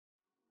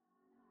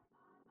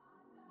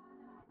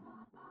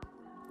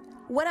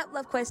What up,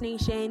 Love Quest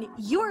Nation?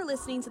 You are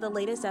listening to the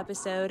latest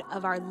episode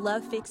of our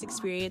Love Fix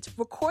experience,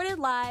 recorded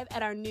live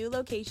at our new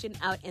location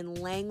out in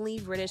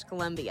Langley, British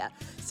Columbia.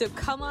 So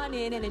come on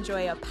in and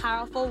enjoy a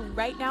powerful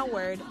Right Now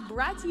word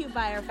brought to you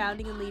by our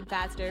founding and lead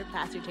pastor,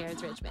 Pastor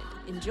Terrence Richmond.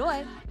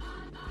 Enjoy.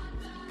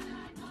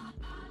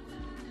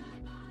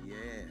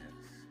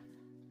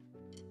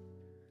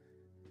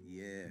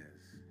 Yes.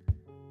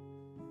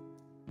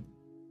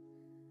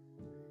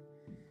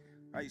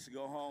 I used to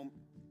go home.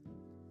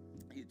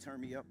 He'd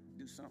turn me up,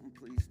 do something,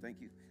 please.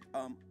 Thank you.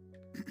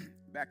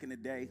 Back in the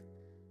day,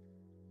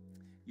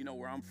 you know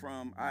where I'm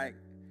from.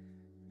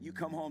 You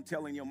come home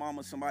telling your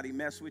mama somebody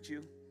messed with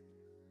you.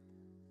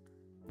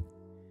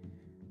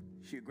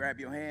 She'll grab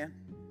your hand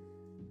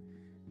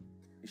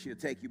and she'll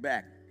take you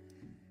back.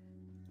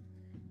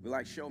 Be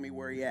like, show me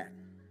where he at.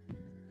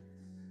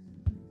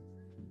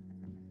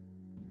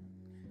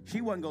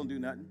 She wasn't going to do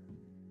nothing.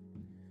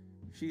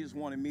 She just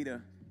wanted me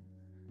to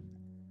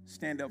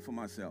stand up for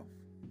myself.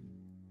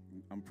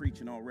 I'm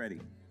preaching already.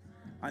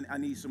 I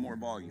need some more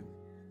volume.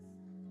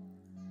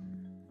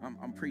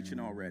 I'm preaching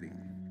already.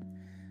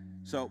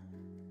 So,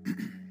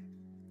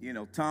 you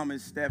know,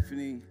 Thomas,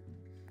 Stephanie,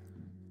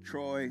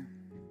 Troy,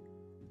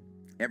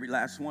 every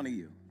last one of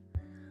you.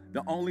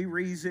 The only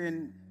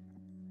reason,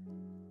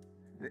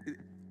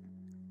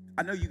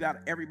 I know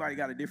everybody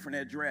got a different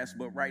address,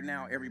 but right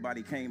now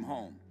everybody came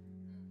home.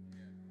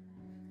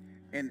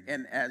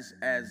 And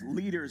as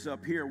leaders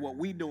up here, what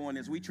we doing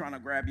is we trying to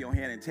grab your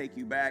hand and take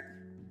you back.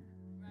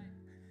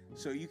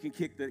 So you can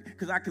kick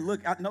because I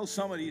know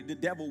some of the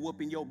devil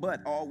whooping your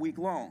butt all week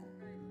long.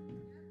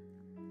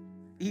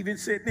 Even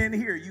sitting in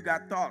here, you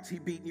got thoughts. He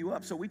beating you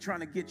up. So we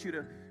trying to get you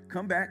to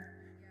come back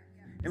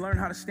and learn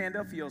how to stand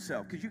up for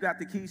yourself because you got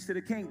the keys to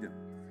the kingdom.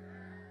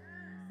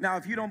 Now,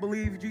 if you don't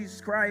believe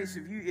Jesus Christ,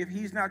 if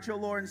he's not your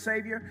Lord and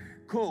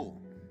Savior, cool.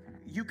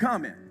 You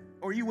coming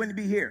or you wouldn't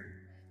be here.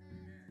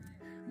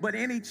 But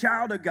any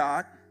child of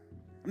God,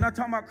 I'm not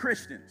talking about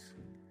Christians.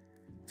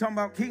 I'm talking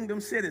about kingdom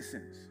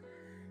citizens.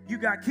 You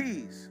got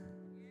keys.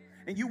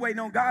 And you waiting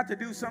on God to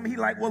do something. He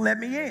like, well, let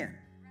me in.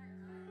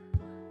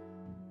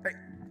 Hey,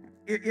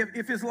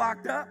 if it's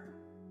locked up,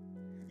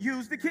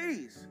 use the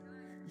keys.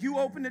 You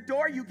open the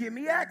door, you give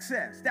me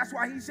access. That's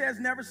why he says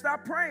never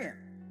stop praying.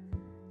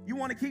 You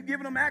want to keep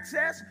giving them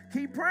access?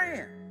 Keep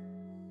praying.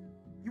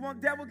 You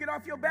want the devil to get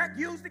off your back?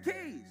 Use the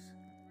keys.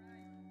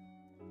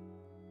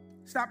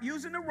 Stop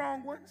using the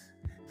wrong ones.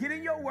 Get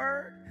in your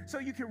word so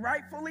you can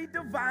rightfully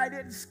divide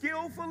it and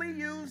skillfully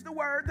use the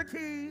word, the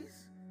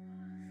keys,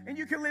 and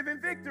you can live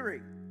in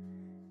victory.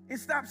 And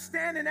stop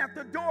standing at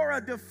the door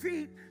of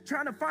defeat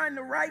trying to find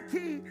the right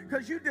key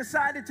because you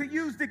decided to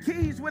use the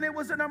keys when it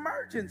was an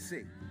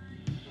emergency.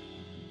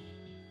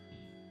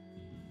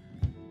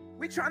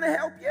 We're trying to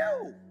help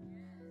you.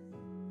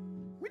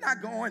 We're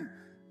not going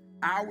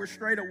hours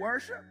straight of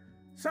worship.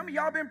 Some of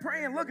y'all been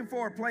praying, looking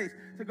for a place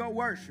to go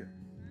worship.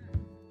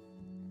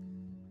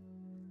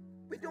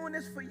 We're doing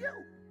this for you.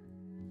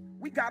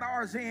 We got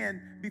ours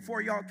in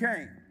before y'all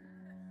came.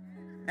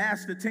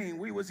 Ask the team.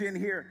 We was in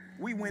here.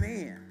 We went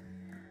in.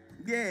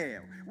 Yeah,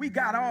 we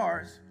got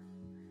ours.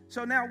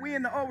 So now we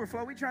in the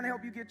overflow. We trying to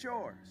help you get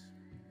yours.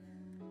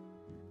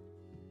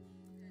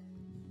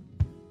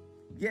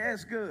 Yeah,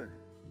 it's good.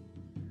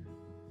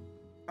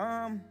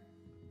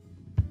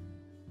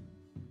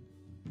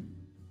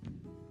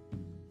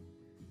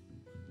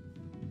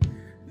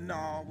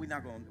 No, we're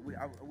not going.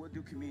 We'll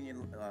do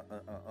communion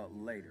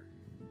later.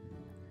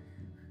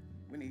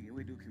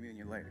 We do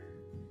communion later.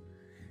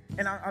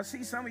 And I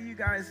see some of you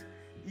guys,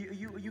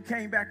 you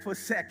came back for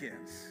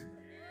seconds.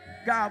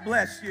 God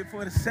bless you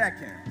for the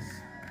seconds.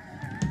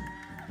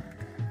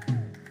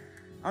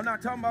 I'm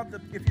not talking about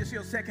if it's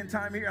your second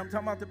time here. I'm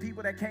talking about the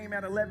people that came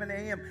at 11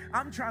 a.m.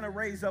 I'm trying to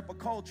raise up a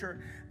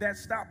culture that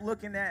stopped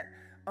looking at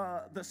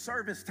the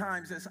service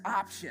times as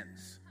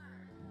options,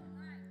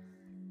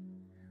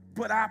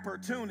 but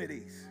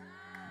opportunities.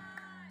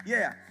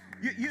 Yeah.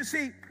 You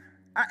see,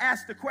 I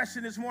asked the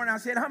question this morning. I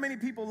said, how many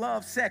people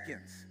love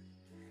seconds?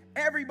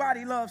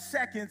 Everybody loves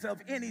seconds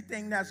of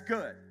anything that's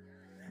good.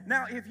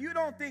 Now, if you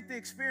don't think the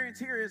experience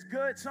here is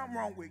good, something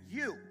wrong with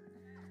you.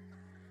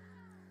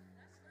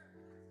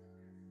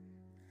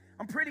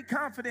 I'm pretty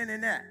confident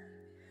in that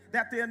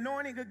the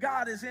anointing of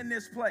God is in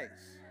this place.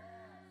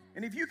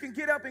 And if you can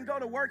get up and go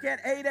to work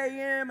at 8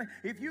 a.m.,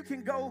 if you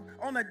can go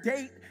on a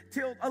date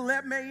till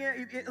 11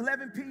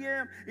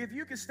 p.m., if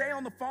you can stay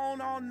on the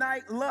phone all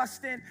night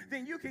lusting,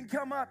 then you can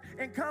come up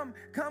and come.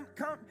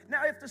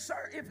 Now,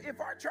 if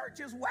our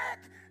church is whack,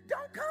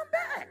 don't come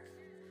back.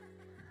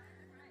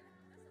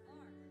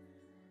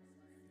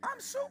 I'm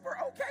super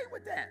okay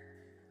with that.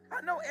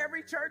 I know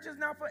every church is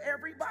not for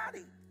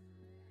everybody,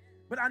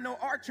 but I know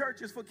our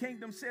church is for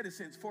kingdom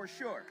citizens for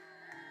sure.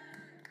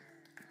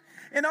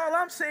 And all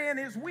I'm saying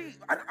is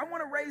I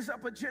want to raise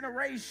up a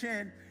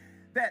generation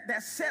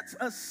that sets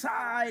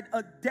aside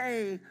a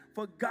day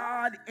for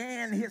God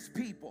and his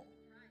people.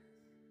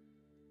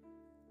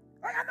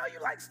 Like, I know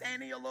you like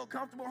staying in your little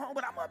comfortable home,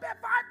 but I'm up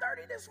at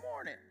 5:30 this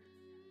morning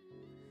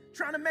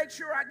trying to make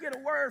sure I get a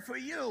word for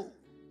you.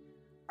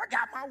 I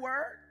got my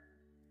word.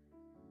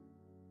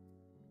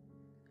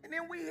 And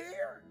then we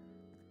here.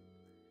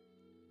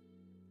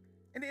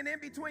 And then in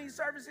between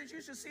services,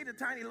 you should see the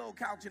tiny little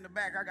couch in the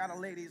back. I got to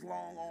lay these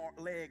long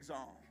legs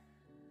on.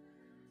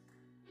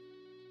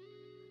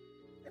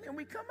 And then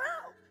we come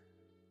out.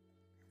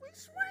 We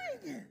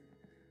swinging.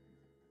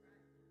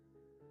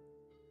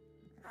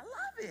 I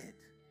love it.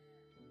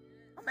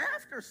 I'm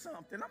after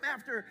something. I'm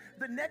after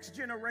the next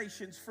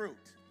generation's fruit.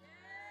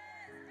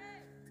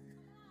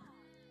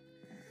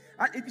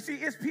 You see,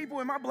 it's people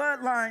in my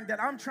bloodline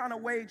that I'm trying to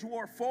wage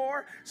war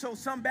for, so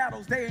some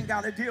battles they ain't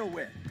got to deal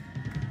with.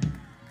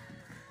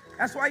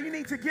 That's why you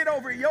need to get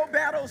over your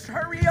battles.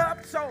 Hurry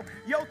up so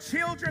your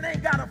children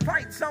ain't got to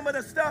fight some of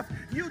the stuff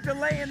you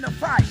delaying the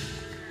fight.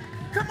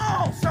 Come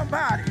on,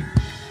 somebody.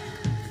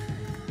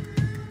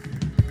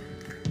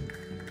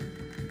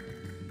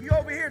 You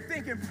over here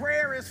thinking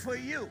prayer is for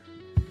you.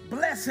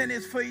 Blessing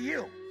is for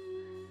you.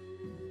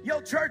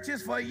 Your church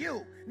is for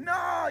you.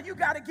 No, you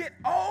got to get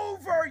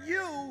over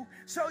you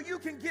so you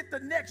can get the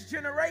next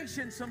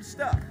generation some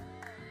stuff.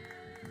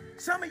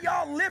 Some of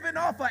y'all living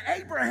off of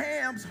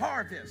Abraham's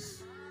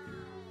harvest.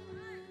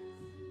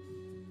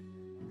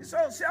 It's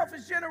all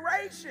selfish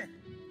generation.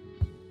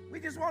 We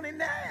just want it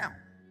now.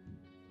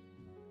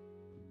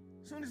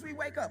 As soon as we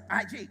wake up,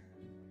 IG.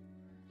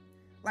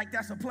 Like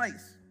that's a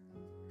place.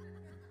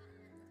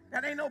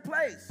 That ain't no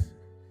place.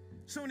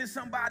 As soon as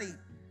somebody,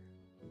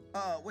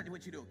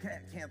 what you do?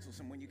 Cancel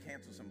some. When you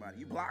cancel somebody,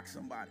 you block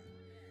somebody.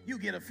 You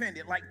get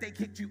offended like they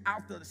kicked you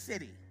out of the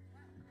city.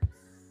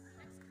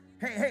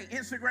 Hey,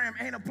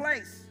 Instagram ain't a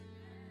place.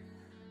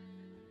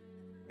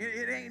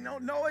 It ain't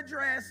no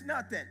address,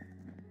 nothing.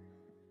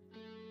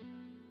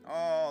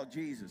 Oh,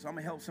 Jesus, I'm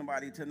going to help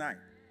somebody tonight.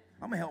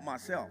 I'm going to help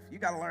myself. You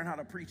got to learn how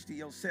to preach to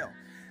yourself.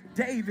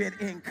 David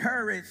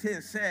encouraged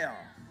himself.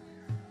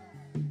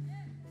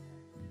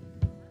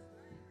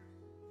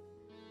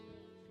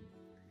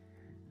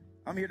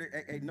 I'm here to,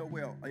 hey,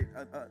 Noel.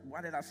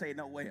 Why did I say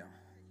Noel?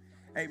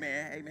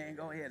 Amen,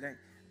 go ahead.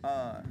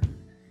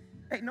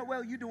 Hey,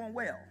 Noel, you doing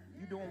well.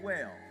 You doing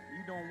well.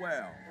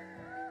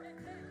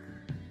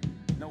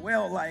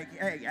 Noel, like,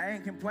 hey, I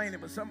ain't complaining,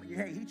 but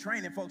he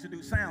training folks to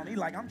do sound. He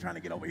like, I'm trying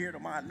to get over here to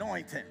my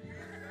anointing.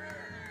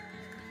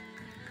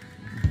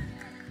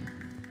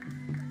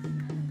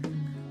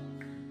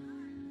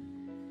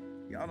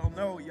 Y'all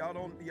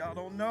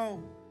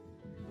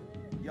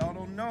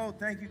don't know.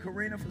 Thank you,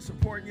 Karina, for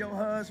supporting your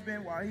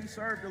husband while he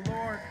served the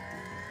Lord.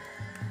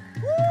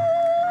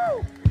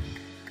 Woo!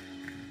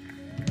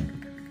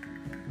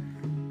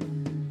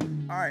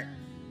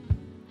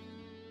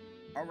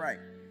 All right.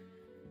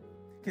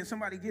 Can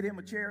somebody get him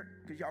a chair?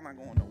 Because y'all not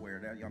going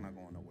nowhere. Y'all not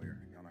going nowhere.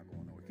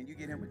 Can you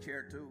get him a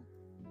chair too?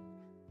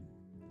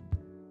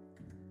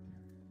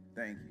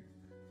 Thank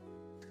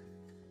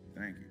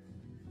you.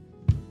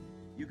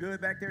 You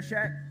good back there,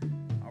 Shaq?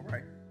 All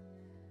right.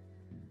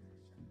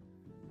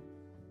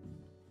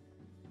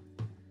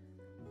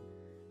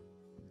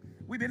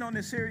 We've been on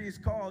this series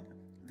called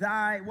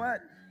Thy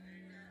what?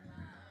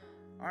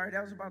 All right,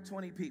 that was about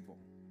 20 people.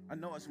 I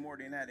know it's more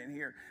than that in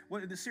here.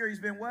 What the series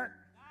been what?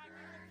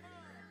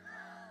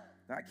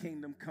 Thy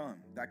kingdom come.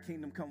 Thy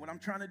kingdom come. What I'm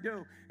trying to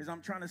do is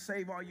I'm trying to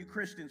save all you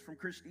Christians from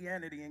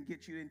Christianity and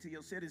get you into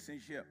your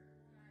citizenship.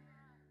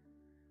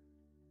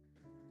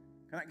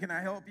 Can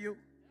I help you?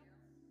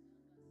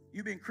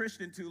 You've been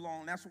Christian too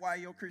long. That's why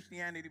your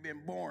Christianity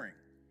been boring.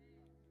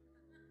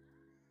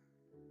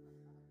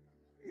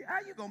 How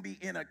you going to be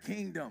in a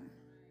kingdom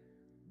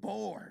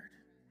bored?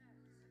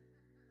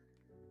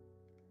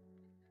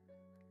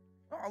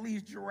 All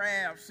these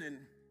giraffes and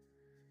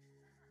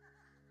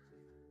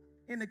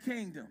in the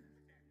kingdom.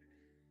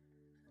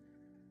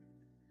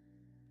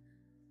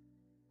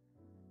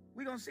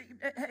 We're going to see,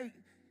 hey,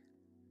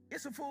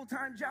 it's a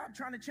full-time job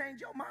trying to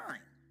change your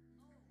mind.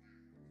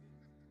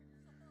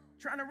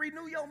 Trying to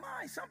renew your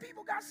mind. Some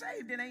people got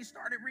saved and ain't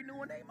started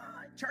renewing their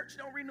mind. Church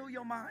don't renew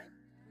your mind.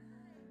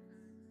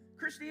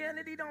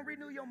 Christianity don't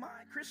renew your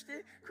mind.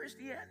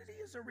 Christianity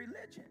is a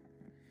religion.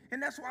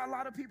 And that's why a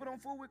lot of people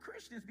don't fool with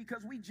Christians,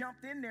 because we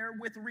jumped in there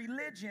with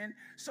religion,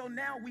 so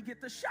now we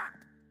get the shop.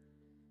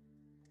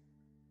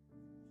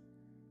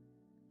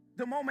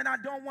 The moment I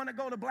don't want to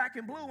go to Black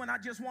and Blue and I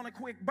just want a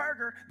quick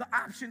burger, the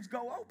options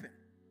go open.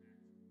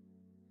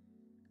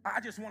 I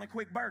just want a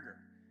quick burger.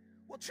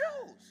 Well,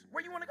 choose.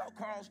 Where you want to go?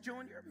 Carl's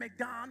Jr.,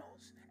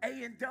 McDonald's,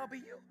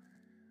 A&W,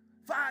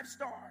 5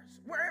 stars.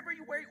 Where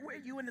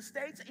you in the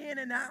States,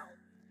 In-N-Out.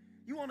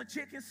 You want a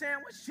chicken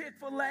sandwich,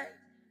 Chick-fil-A,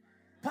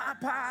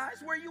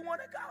 Popeyes, where you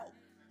want to go.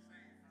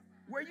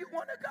 Where you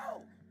want to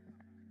go.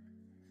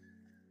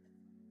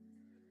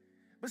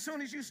 But as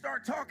soon as you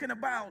start talking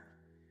about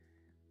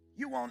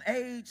you want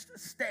aged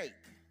steak,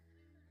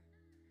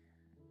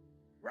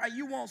 right?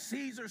 You want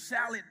Caesar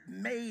salad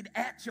made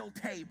at your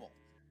table.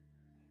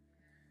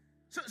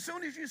 So as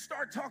soon as you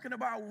start talking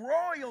about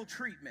royal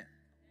treatment,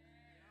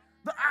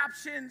 the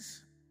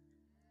options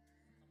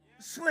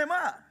slim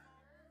up.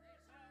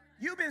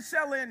 You've been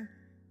selling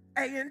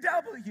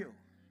A&W.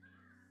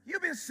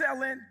 You've been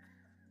selling,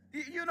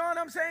 you know what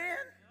I'm saying?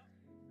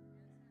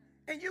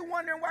 And you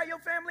wondering why your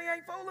family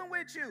ain't fooling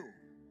with you.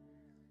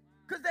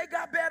 Because they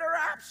got better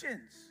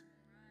options.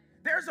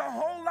 There's a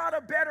whole lot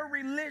of better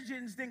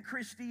religions than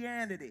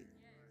Christianity.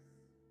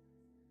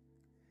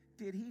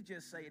 Did he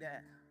just say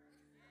that?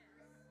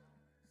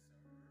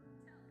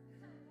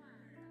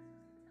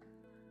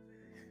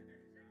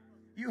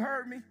 You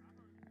heard me?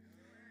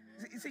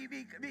 See,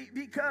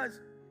 because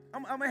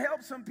I'm going to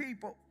help some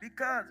people,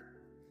 because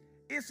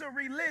it's a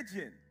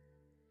religion.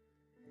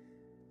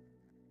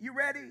 You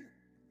ready?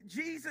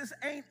 Jesus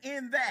ain't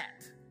in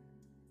that.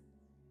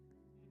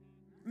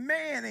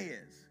 Man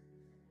is.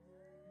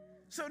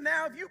 So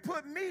now if you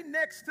put me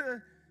next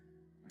to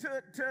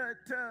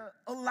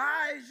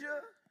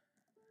Elijah,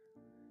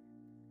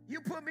 you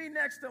put me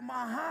next to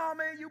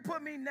Muhammad, you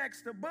put me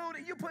next to Buddha,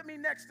 you put me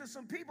next to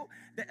some people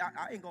that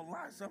I ain't gonna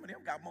lie, some of them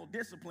got more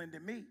discipline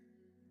than me.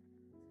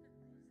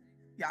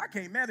 Yeah, I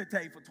can't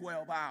meditate for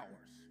 12 hours.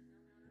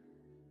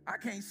 I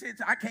can't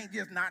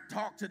just not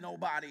talk to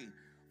nobody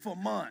for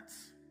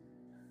months.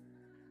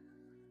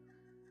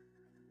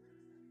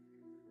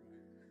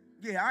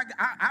 Yeah,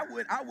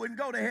 I wouldn't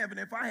go to heaven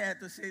if I had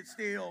to sit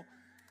still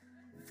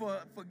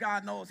for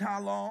God knows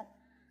how long.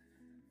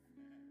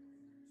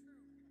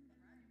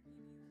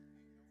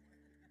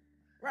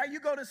 Right? You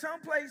go to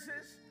some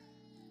places,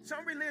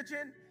 some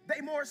religion,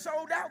 they more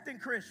sold out than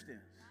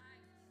Christians.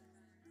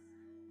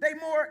 They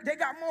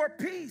got more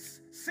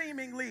peace,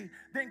 seemingly,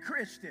 than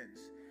Christians.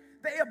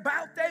 They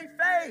about their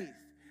faith.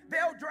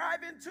 They'll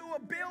drive into a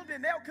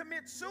building. They'll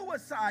commit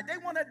suicide. They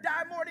want to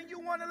die more than you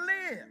want to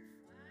live.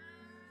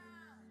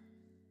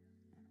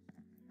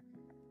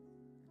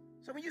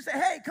 So when you say,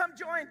 hey, come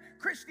join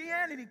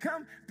Christianity,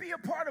 come be a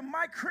part of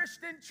my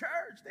Christian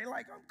church, they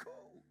like, I'm cool.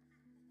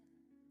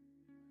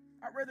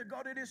 I'd rather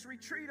go to this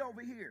retreat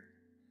over here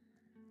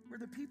where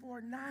the people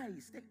are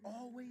nice. They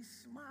always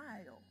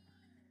smile.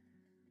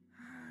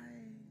 Hi.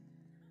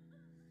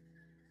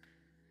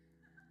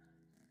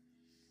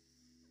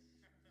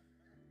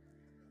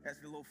 That's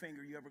the little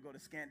finger. You ever go to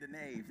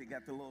Scandinavia? They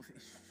got the little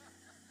finger.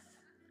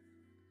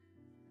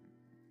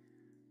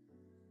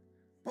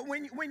 But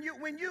when you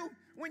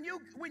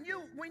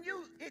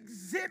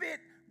exhibit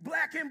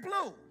black and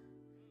blue,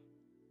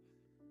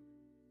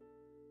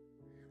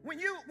 when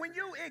you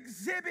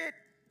exhibit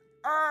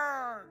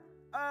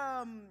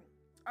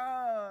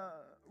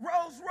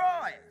Rolls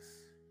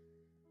Royce,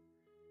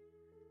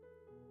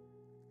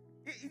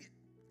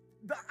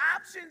 the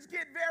options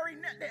get very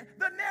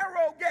the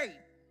narrow gate.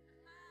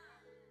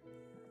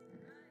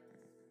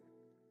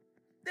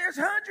 There's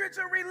hundreds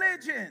of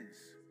religions.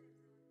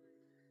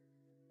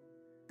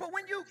 But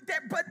when you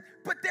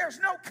but there's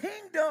no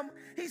kingdom.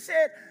 He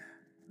said,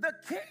 the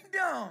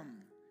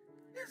kingdom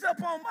is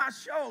up on my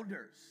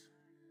shoulders.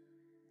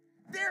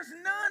 There's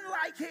none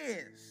like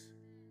his.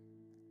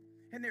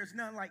 And there's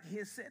none like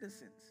his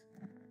citizens.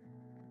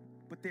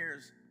 But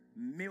there's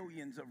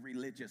millions of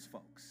religious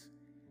folks.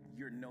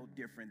 You're no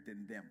different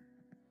than them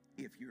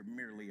if you're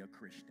merely a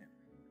Christian.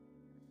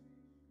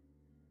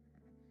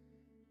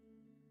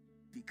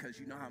 Because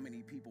you know how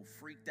many people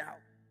freaked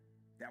out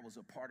that was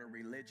a part of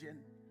religion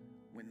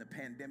when the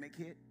pandemic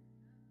hit?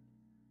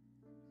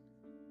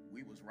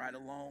 We was right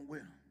along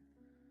with them.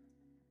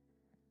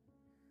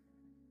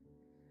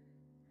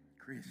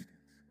 Christians.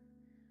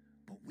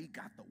 But we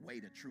got the way,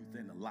 the truth,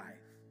 and the life.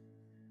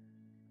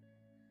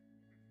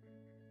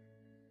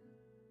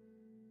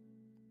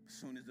 As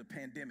soon as the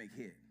pandemic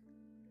hit,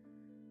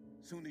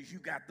 as soon as you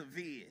got the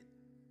vid,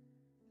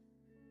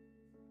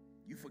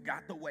 you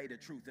forgot the way, the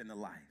truth, and the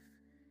life.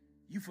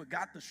 You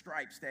forgot the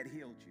stripes that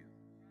healed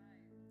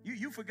you.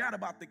 You forgot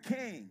about the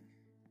king.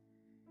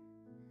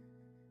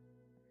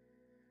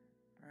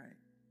 Right.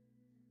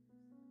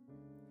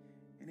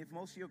 And if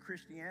most of your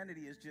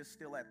Christianity is just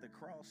still at the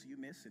cross, you're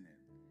missing it.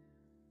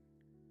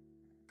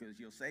 Because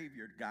your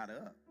Savior got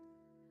up.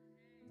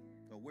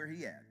 So where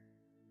he at?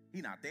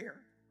 He not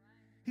there.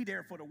 He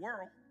there for the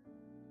world.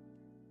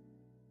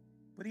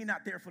 But he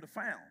not there for the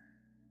found.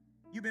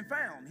 You've been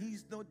found.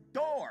 He's the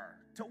door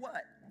to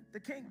what? The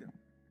kingdom.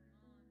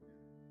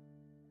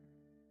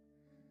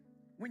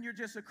 When you're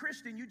just a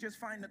Christian, you just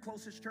find the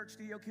closest church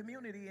to your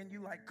community and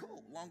you're like,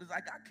 cool, long as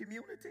I got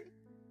community.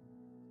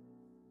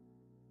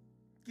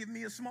 Give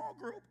me a small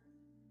group.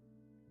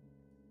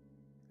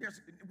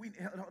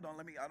 Hold on,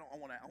 I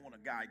want to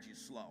guide you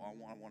slow. I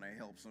want to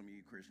help some of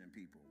you Christian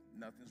people.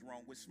 Nothing's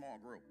wrong with small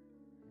group.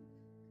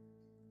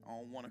 I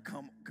don't want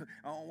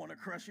to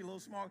crush your little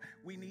small.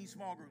 We need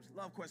small groups.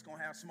 Love Quest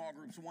gonna have small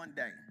groups one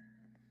day.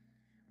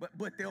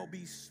 But they'll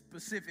be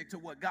specific to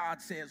what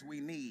God says we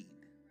need.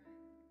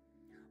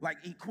 Like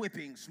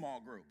equipping small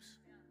groups.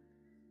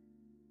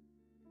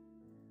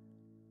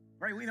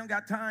 Right? We don't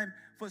got time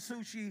for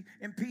sushi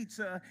and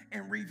pizza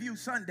and review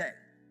Sunday.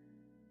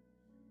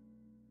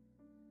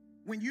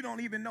 When you don't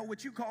even know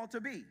what you called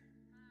to be.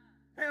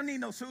 They don't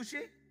need no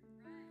sushi.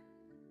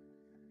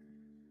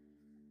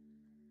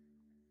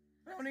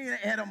 They don't need an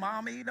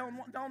edamame.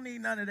 Don't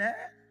need none of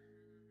that.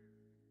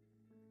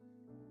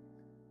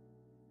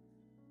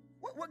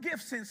 What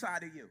gift's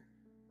inside of you?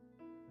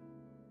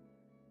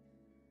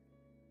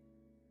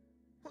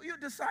 Who you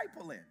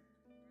discipling?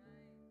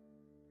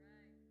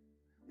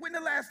 When the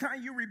last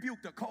time you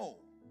rebuked a cold?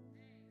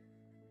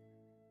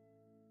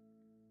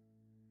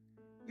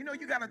 You know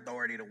you got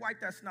authority to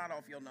wipe that snot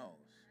off your nose.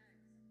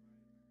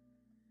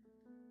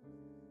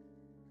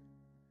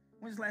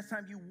 When's the last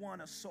time you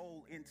won a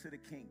soul into the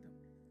kingdom?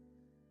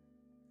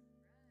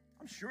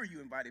 I'm sure you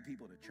invited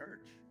people to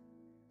church,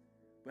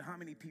 but how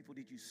many people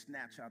did you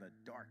snatch out of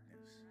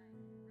darkness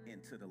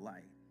into the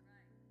light?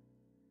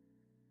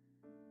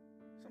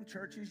 Some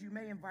churches, you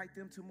may invite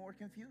them to more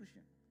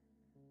confusion.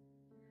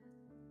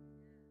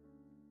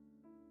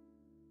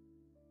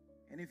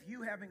 And if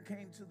you haven't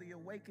came to the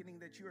awakening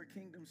that you're a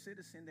kingdom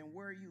citizen, then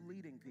where are you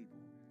leading people?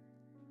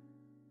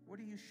 What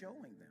are you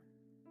showing them?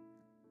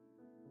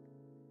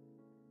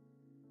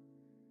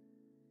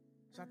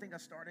 So I think I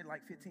started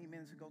like 15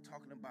 minutes ago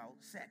talking about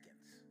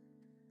seconds.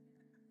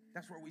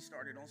 That's where we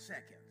started, on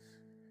seconds.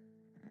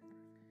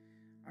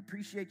 I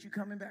appreciate you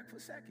coming back for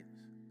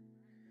seconds,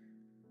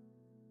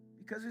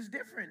 because it's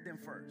different than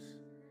first.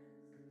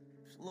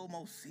 It's a little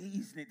more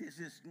seasoned. It's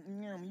just,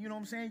 you know what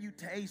I'm saying? You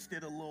taste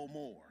it a little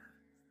more.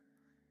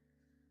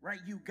 Right?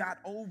 You got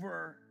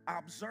over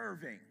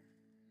observing.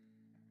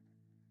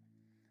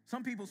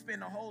 Some people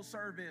spend the whole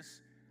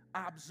service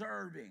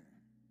observing.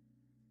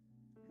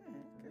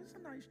 It's a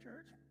nice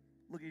church.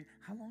 Look at,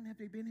 how long have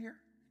they been here?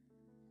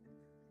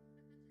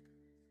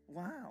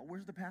 Wow,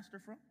 where's the pastor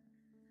from?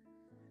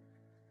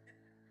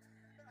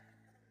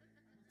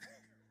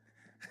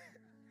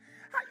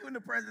 How you in the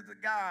presence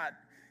of God?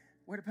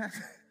 Where the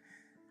pastor?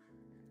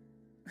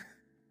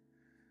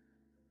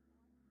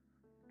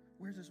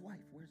 Where's his wife?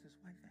 Where's his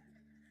wife at?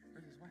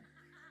 Where's his wife?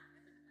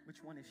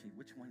 Which one is she?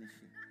 Which one is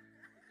she?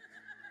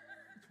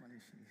 Which one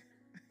is she?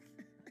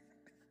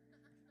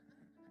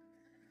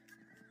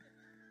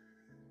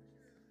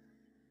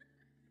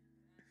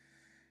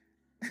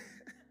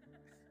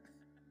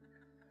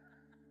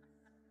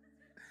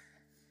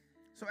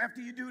 So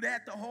after you do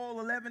that, the whole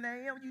 11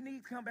 a.m., you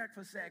need to come back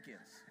for seconds.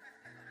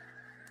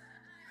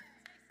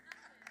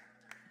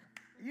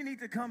 You need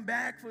to come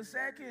back for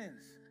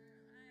seconds.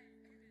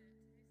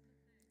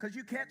 Because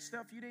you catch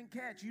stuff you didn't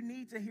catch. You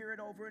need to hear it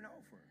over and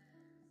over.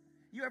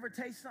 You ever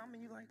taste something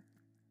and you're like,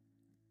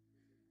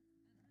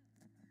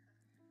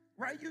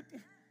 right? You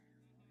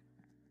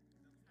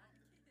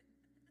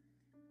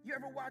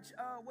ever watch,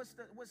 what's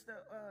the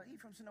he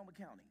from Sonoma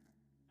County?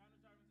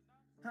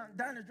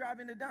 Diners,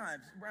 Drive-In to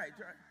Dimes. Right,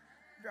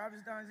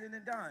 Drive-Ins, Dimes, in the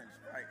Dimes.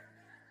 Right.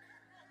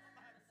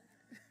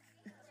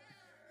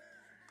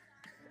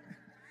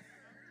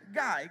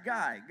 Guy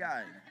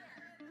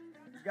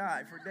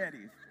for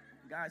daddy.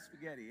 Guy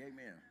spaghetti,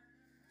 amen.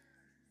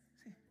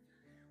 See,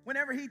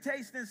 whenever he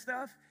tasting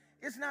stuff,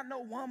 it's not no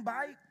one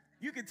bite.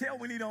 You can tell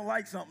when he don't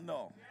like something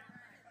though.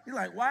 He's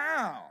like,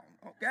 wow,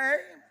 okay.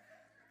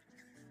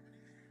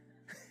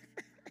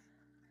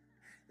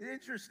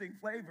 Interesting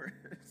flavors.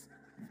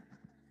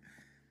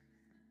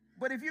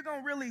 But if you're going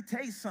to really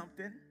taste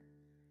something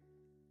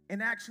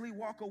and actually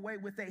walk away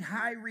with a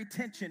high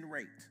retention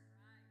rate,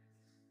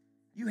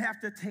 you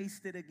have to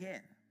taste it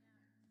again.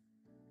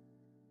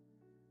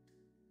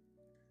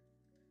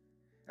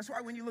 That's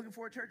why when you're looking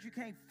for a church, you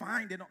can't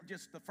find it on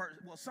just the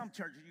first. Well, some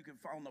churches you can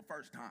find the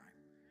first time.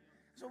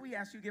 So we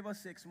ask you to give us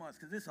 6 months,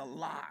 because it's a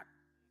lot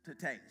to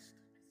taste.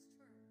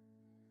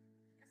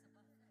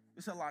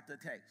 It's a lot to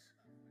taste.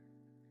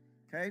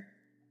 Okay?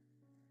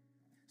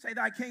 Say,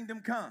 thy kingdom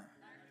come.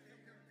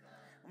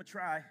 I'm going to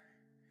try.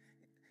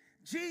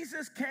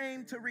 Jesus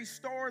came to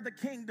restore the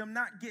kingdom,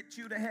 not get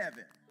you to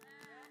heaven.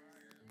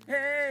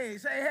 Hey,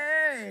 say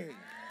hey.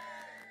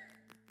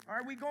 All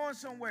right, we going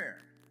somewhere.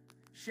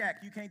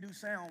 Shaq, you can't do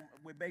sound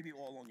with baby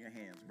oil on your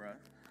hands, bro.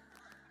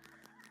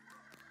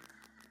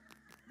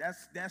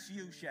 That's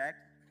you, Shaq.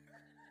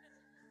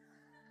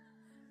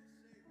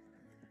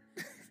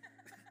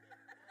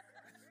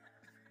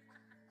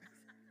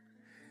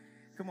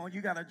 Come on,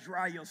 you got to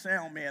dry your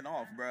sound man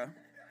off, bro.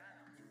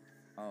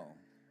 Oh,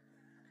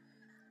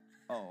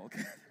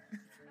 okay.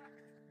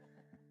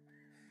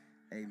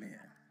 Amen.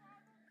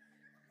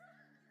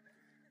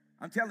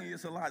 I'm telling you,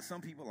 it's a lot. Some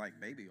people like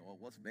baby oil.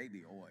 What's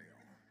baby oil?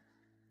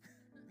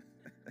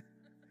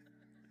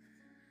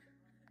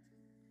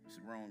 It's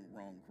the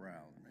wrong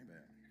crowd. Maybe.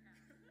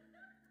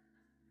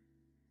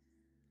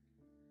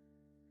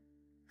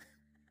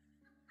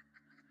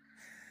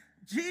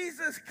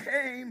 Jesus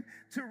came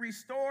to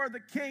restore the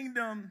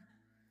kingdom,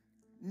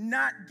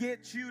 not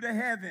get you to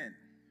heaven.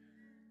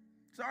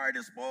 Sorry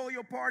to spoil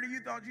your party. You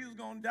thought you was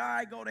going to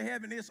die, go to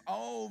heaven. It's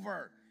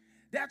over.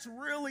 That's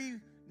really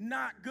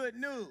not good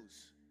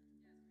news.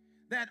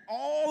 That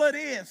all of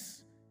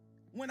this,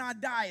 when I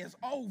die, is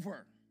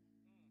over.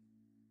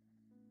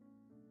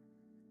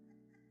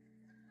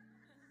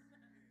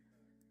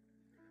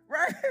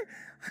 Right?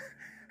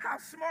 How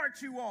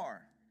smart you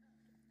are.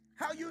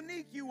 How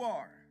unique you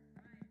are.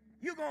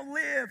 You're going to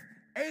live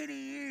 80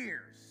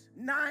 years,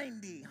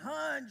 90,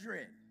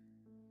 100.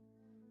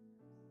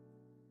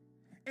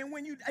 And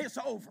when it's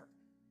over.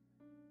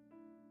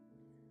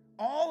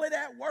 All of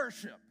that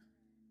worship,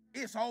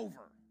 it's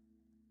over.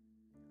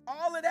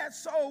 all of that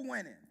soul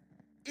winning,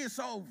 it's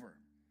over.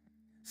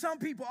 Some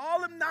people,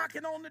 all them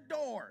knocking on the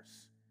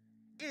doors,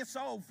 it's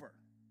over.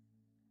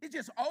 It's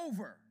just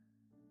over.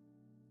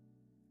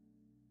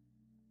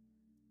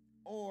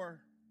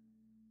 Or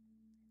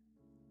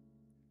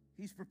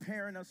he's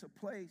preparing us a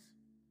place,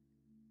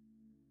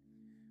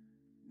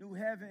 new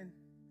heaven,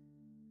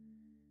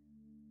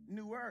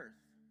 new earth.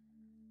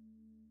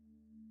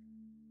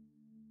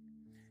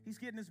 He's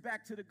getting us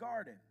back to the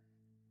garden.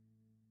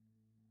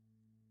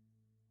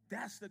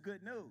 That's the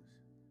good news.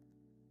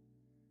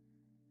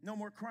 No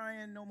more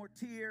crying, no more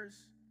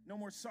tears, no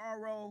more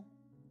sorrow.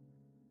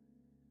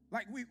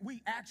 Like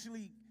we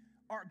actually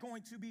are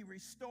going to be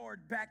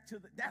restored back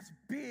to that's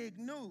big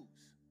news.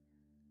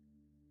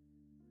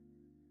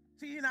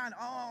 See, you're not,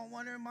 oh,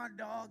 wondering my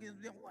dog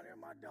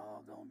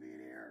gonna be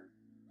there.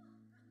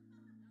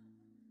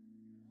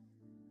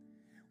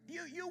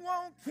 You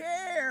won't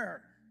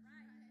care.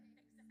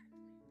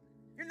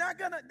 You're not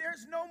gonna,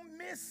 there's no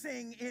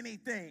missing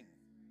anything.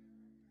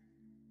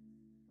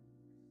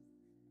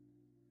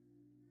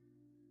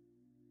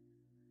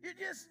 You're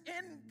just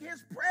in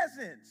his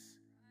presence.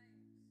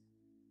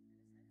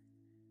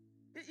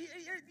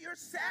 You're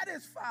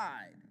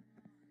satisfied.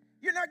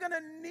 You're not going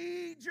to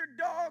need your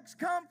dog's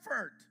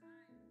comfort.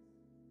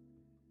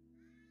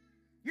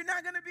 You're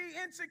not going to be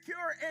insecure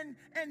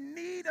and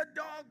need a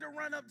dog to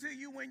run up to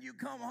you when you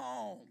come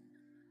home.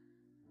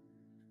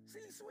 See,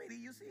 sweetie,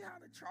 you see how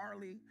the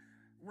Charlie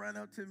run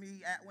up to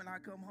me when I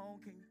come home?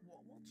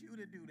 Want you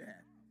to do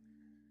that.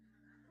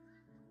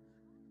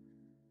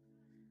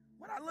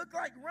 What I look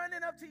like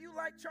running up to you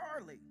like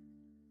Charlie?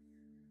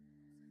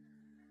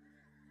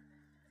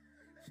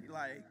 She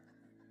like,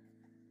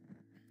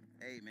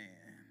 amen.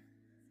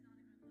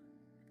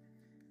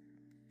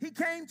 He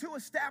came to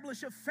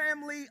establish a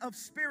family of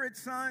spirit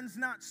sons,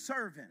 not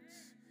servants.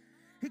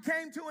 He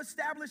came to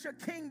establish a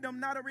kingdom,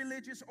 not a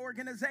religious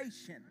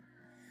organization.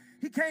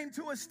 He came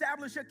to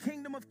establish a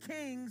kingdom of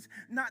kings,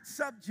 not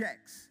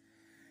subjects.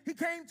 He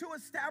came to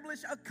establish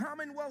a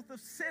commonwealth of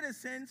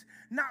citizens,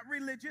 not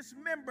religious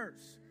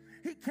members.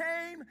 He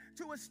came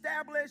to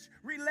establish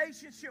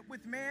relationship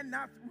with man,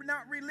 not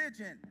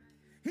religion.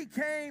 He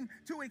came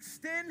to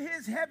extend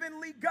his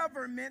heavenly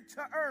government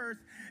to earth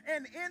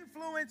and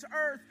influence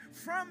earth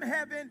from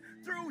heaven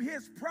through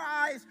his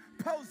prized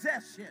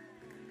possession.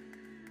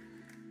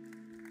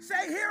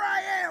 Say, here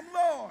I am,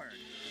 Lord.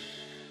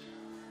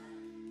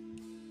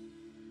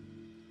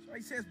 So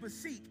he says, but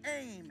seek,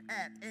 aim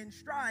at, and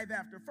strive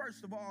after,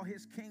 first of all,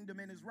 his kingdom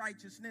and his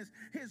righteousness,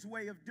 his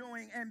way of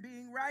doing and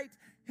being right,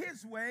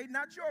 his way,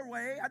 not your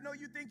way. I know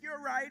you think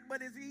you're right,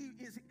 but is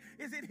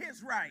it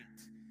his right?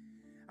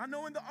 I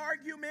know in the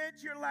argument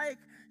you're like,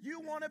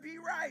 you want to be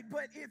right,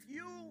 but if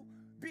you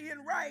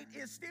being right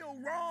is still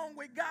wrong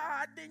with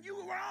God, then you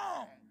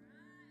wrong.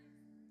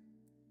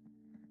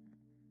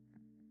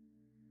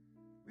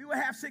 We will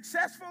have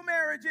successful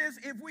marriages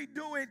if we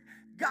do it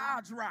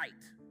God's right.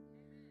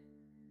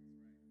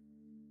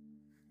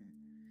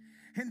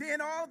 And then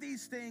all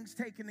these things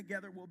taken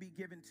together will be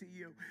given to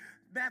you.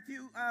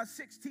 Matthew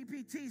 6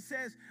 TPT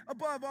says,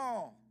 above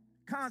all,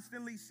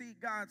 constantly seek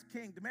God's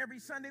kingdom. Every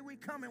Sunday we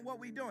come and what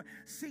we doing?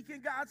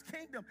 Seeking God's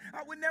kingdom.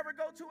 I would never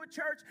go to a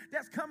church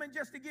that's coming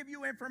just to give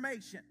you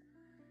information.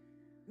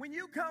 When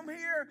you come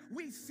here,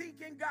 we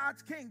seeking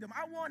God's kingdom.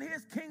 I want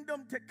his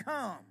kingdom to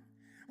come.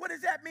 What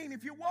does that mean?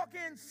 If you walk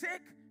in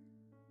sick,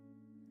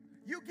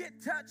 you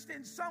get touched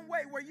in some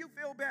way where you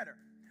feel better,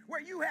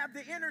 where you have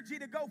the energy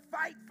to go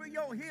fight for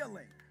your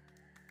healing.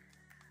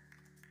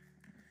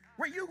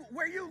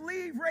 Where you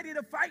leave ready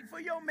to fight for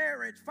your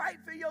marriage, fight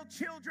for your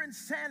children's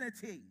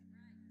sanity.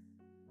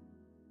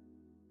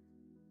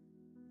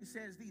 It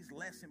says these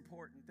less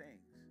important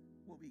things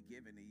will be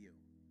given to you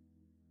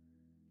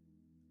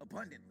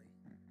abundantly.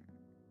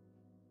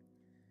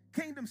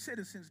 Kingdom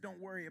citizens don't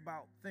worry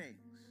about things.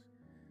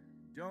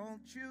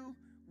 Don't you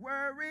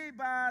worry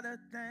about a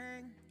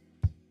thing.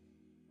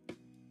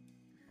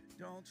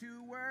 Don't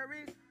you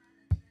worry.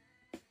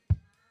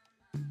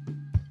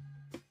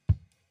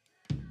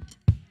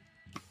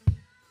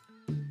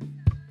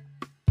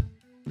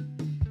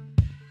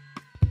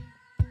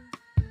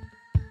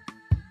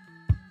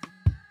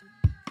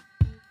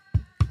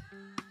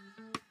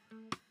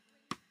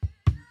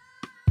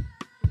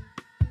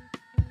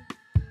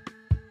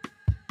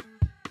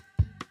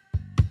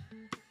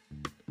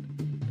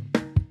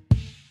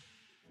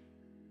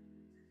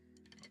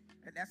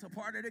 That's a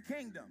part of the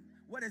kingdom.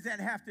 What does that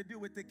have to do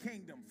with the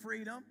kingdom?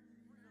 Freedom.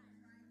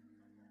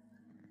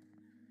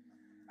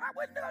 I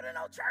wouldn't go to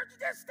no church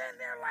just stand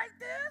there like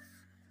this.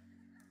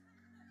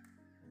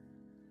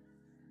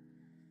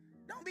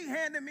 Don't be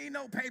handing me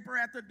no paper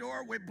at the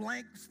door with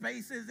blank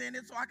spaces in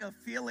it so I can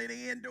fill it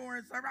in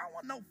during service. I don't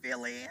want no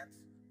fill-ins.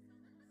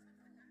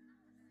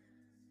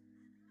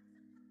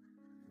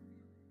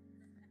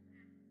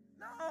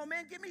 No,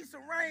 man, give me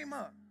some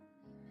rhema.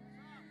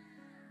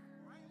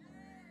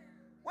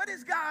 What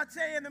is God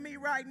saying to me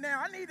right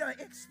now? I need to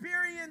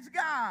experience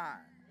God.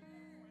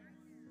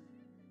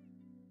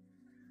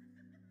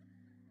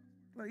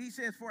 Look, he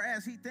says, for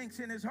as he thinks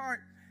in his heart,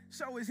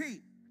 so is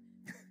he.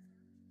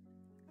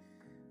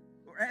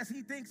 Or as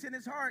he thinks in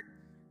his heart,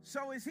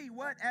 so is he.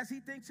 What? As he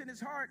thinks in his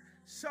heart,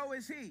 so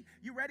is he.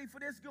 You ready for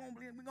this? We're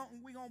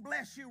going to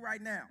bless you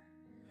right now.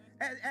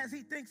 As he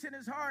thinks in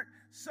his heart,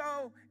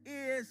 so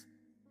is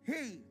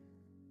he.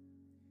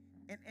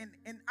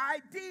 An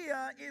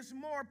idea is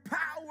more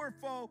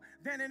powerful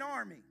than an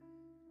army.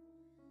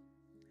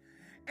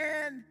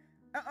 And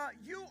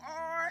you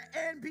are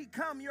and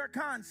become your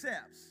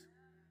concepts.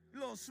 You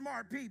little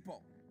smart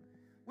people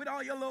with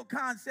all your little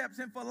concepts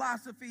and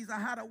philosophies of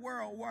how the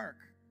world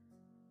works.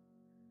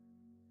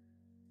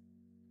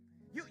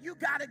 You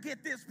got to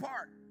get this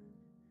part,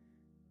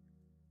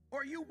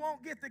 or you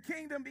won't get the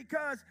kingdom,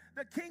 because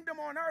the kingdom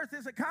on earth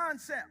is a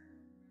concept.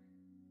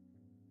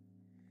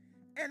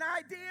 An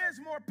idea is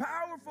more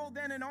powerful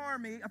than an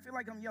army. I feel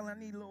like I'm yelling. I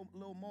need a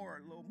little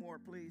more,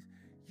 please.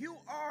 You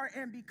are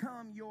and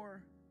become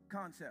your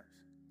concepts.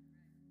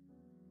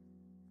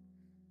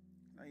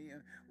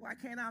 Why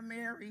can't I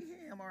marry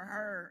him or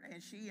her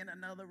and she in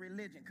another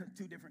religion? Because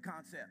two different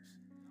concepts.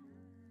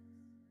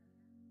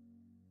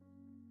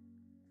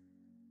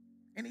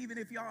 And even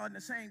if y'all in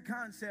the same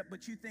concept,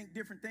 but you think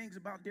different things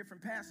about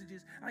different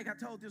passages, like I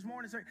told this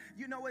morning, sir,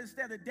 you know what?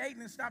 Instead of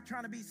dating, and stop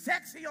trying to be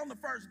sexy on the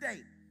first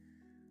date.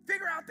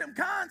 Figure out them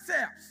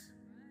concepts.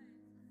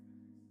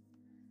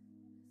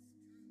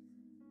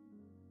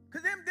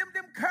 Because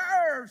them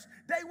curves,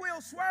 they will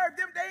swerve.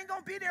 They ain't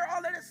going to be there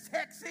all of this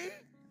sexy.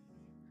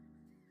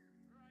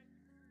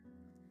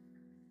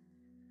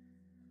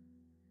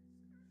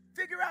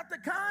 Figure out the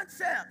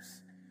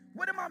concepts.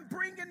 What am I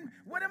bringing?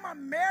 What am I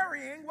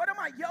marrying? What am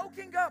I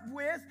yoking up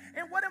with?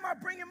 And what am I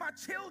bringing my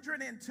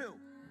children into?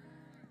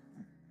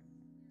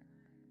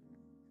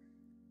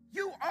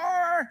 You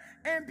are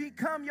and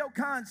become your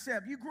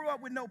concept. You grew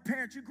up with no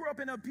parents. You grew up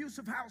in an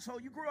abusive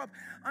household. You grew up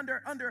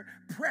under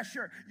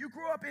pressure. You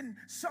grew up in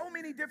so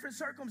many different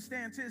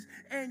circumstances,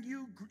 and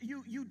you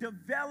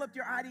developed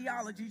your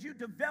ideologies. You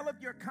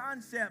developed your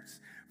concepts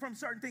from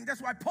certain things.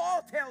 That's why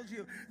Paul tells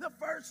you the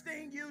first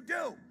thing you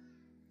do,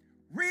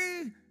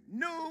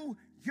 renew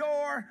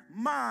your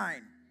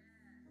mind.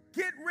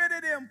 Get rid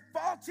of them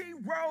faulty,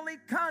 worldly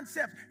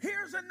concepts.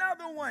 Here's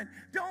another one.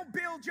 Don't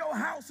build your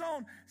house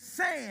on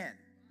sand,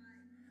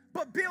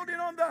 but build it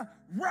on the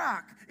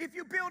rock. If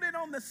you build it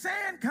on the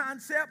sand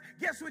concept,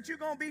 guess what you're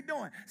going to be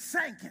doing?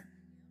 Sinking.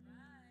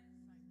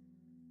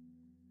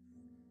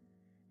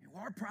 And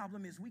our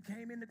problem is we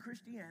came into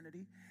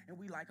Christianity and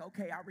we like,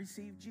 okay, I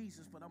received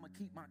Jesus, but I'm going to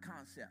keep my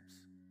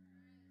concepts.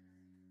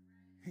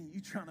 And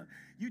you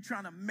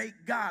trying to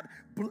make God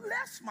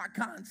bless my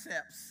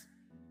concepts.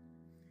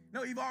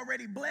 No, you've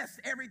already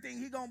blessed everything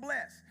he going to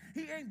bless.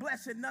 He ain't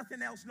blessing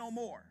nothing else no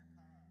more.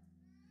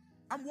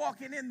 I'm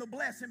walking in the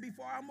blessing.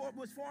 Before I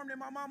was formed in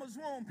my mama's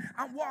womb,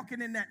 I'm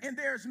walking in that. And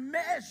there's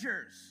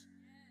measures.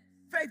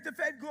 Faith to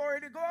faith,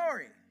 glory to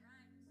glory.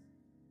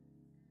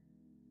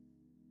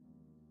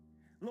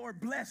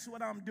 Lord, bless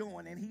what I'm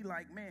doing. And he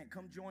like, man,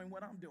 come join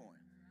what I'm doing.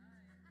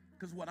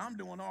 Because what I'm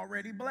doing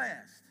already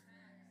blessed.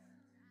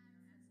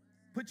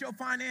 Put your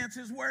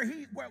finances where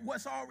he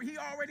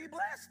already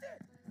blessed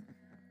it.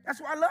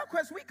 That's why I love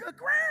Quest. We good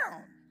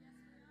ground.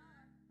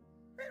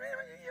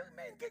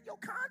 Man, get your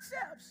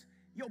concepts.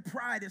 Your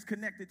pride is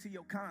connected to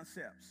your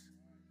concepts.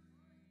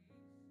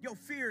 Your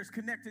fear is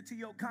connected to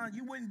your concepts.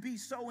 You wouldn't be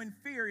so in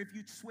fear if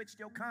you switched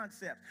your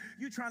concepts.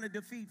 You trying to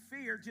defeat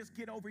fear, just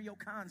get over your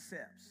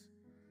concepts.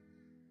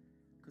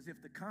 Because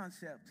if the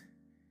concept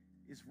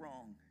is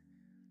wrong,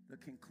 the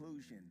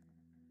conclusion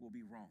will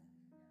be wrong.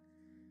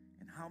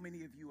 And how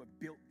many of you have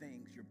built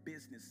things, your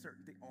business,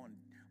 certain things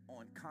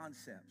on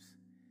concepts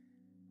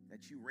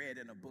that you read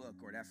in a book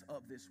or that's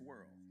of this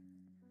world?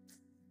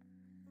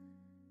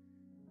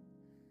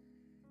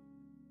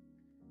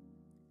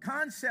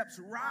 Concepts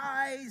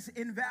rise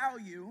in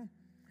value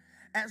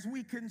as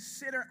we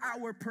consider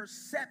our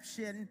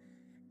perception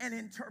and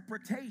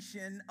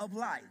interpretation of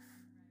life.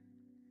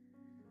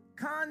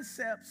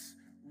 Concepts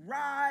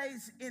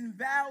rise in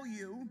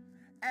value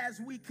as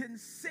we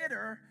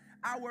consider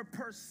our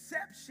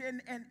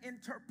perception and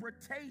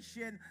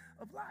interpretation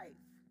of life.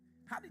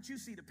 How did you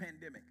see the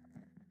pandemic?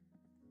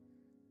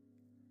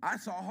 I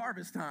saw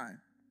harvest time.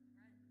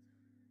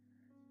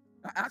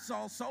 I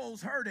saw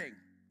souls hurting.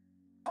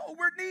 Oh,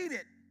 we're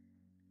needed.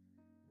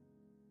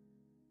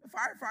 A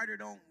firefighter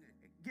don't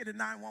get a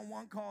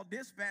 911 call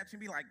dispatch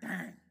and be like,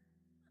 dang,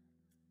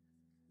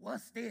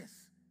 what's this?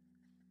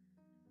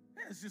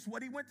 It's just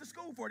what he went to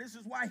school for. This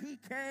is why she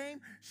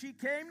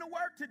came to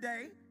work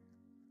today,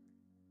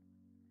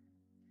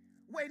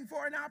 waiting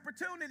for an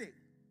opportunity.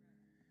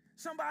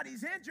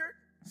 Somebody's injured,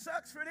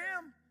 sucks for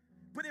them.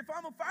 But if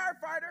I'm a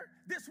firefighter,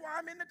 this is why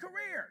I'm in the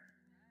career.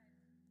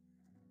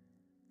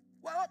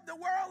 Well, the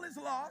world is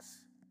lost.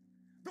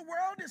 The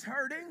world is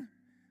hurting.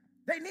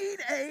 They need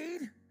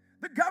aid.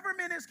 The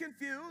government is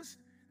confused.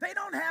 They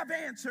don't have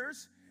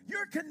answers.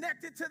 You're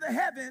connected to the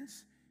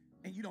heavens,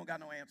 and you don't got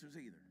no answers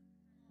either.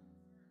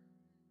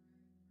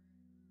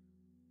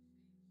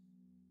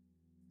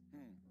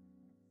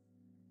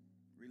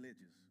 Religious.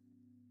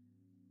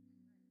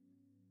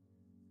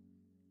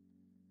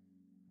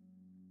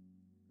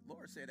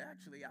 Lord said,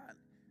 actually,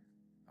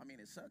 I mean,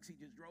 it sucks he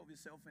just drove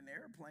himself in the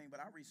airplane, but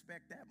I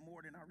respect that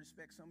more than I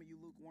respect some of you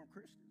lukewarm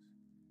Christians.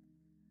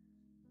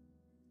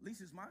 At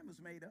least his mind was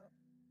made up.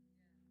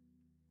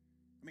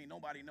 I mean,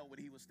 nobody know what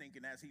he was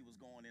thinking as he was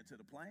going into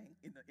the plane,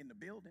 in the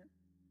building.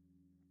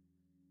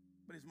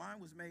 But his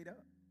mind was made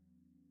up.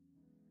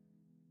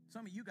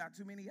 Some of you got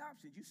too many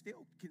options. You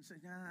still can say,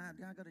 nah,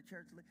 I go to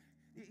church.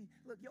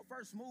 Look, your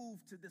first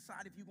move to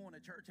decide if you're going to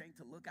church ain't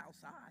to look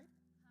outside.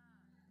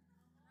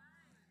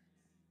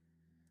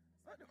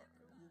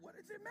 What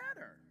does it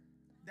matter?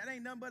 That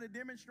ain't nothing but a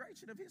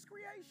demonstration of his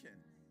creation.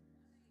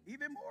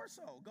 Even more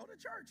so, go to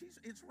church.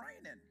 It's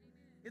raining.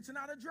 It's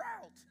not a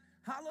drought.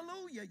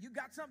 Hallelujah. You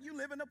got something, you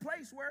live in a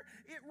place where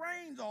it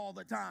rains all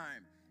the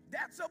time.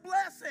 That's a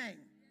blessing.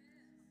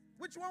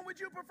 Which one would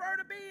you prefer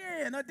to be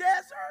in? A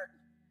desert?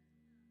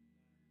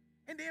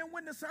 And then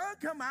when the sun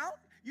come out,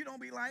 you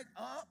don't be like,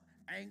 I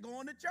ain't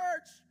going to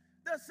church.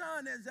 The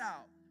sun is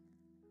out.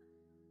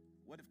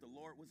 What if the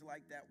Lord was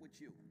like that with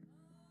you?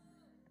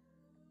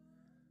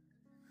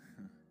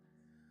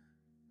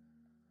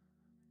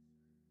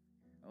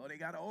 Oh, they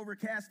got an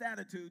overcast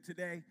attitude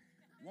today.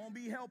 Won't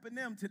be helping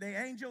them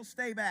today. Angels,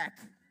 stay back.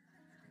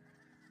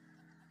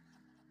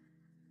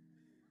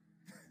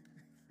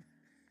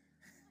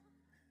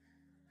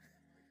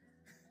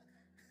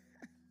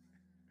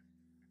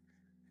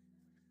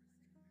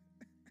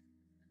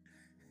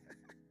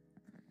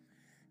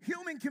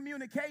 Human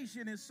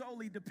communication is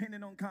solely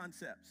dependent on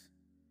concepts.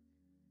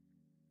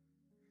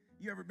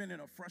 You ever been in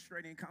a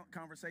frustrating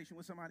conversation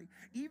with somebody?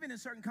 Even in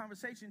certain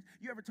conversations,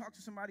 you ever talk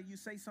to somebody, you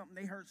say something,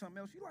 they heard something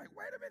else. You're like,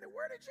 wait a minute,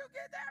 where did you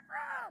get that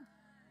from?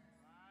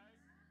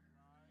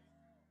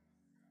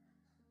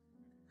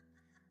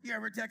 You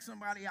ever text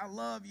somebody, I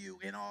love you,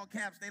 in all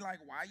caps, they like,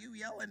 why are you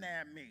yelling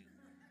at me?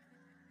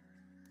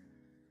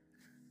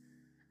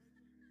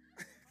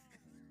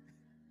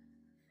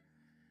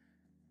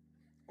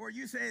 Or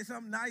you say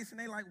something nice and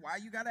they like, why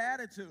you got an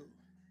attitude?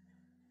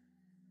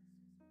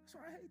 That's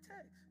why I hate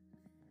text.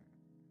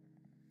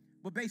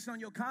 But based on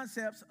your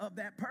concepts of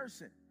that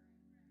person.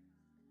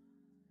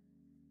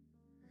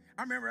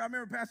 I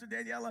remember Pastor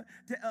Daniela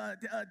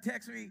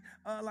text me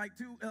like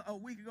a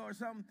week ago or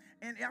something,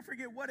 and I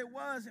forget what it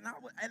was, and I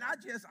was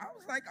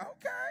like,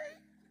 okay.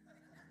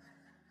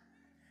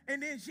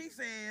 And then she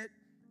said,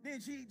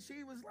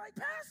 she was like,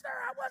 Pastor,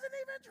 I wasn't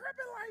even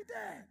tripping like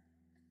that.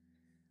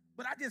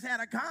 But I just had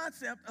a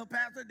concept of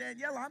Pastor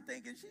Daniela. I'm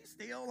thinking she's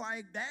still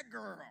like that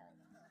girl.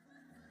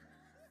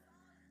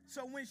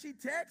 So when she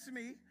texted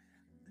me,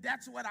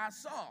 that's what I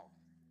saw.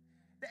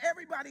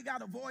 Everybody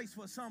got a voice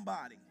for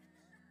somebody.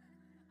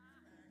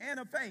 And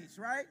a face,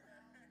 right?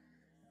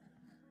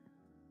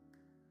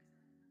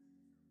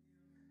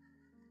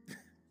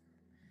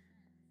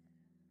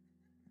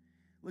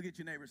 Look at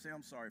your neighbor, say,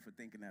 I'm sorry for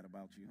thinking that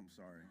about you. I'm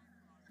sorry.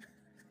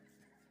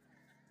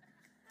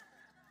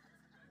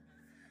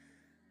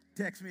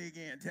 Text me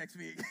again. Text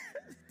me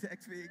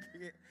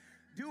again.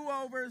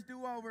 Do-overs.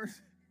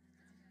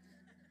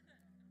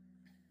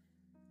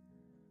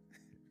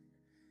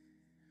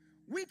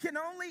 We can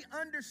only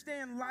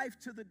understand life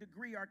to the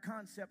degree our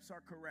concepts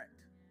are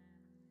correct.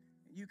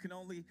 You can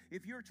only,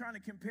 if you're trying to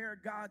compare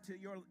God to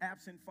your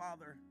absent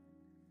father,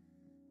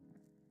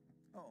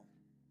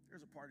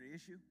 there's a part of the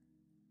issue.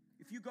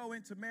 If you go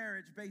into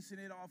marriage basing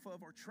it off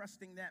of or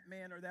trusting that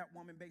man or that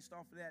woman based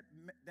off of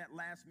that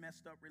last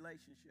messed up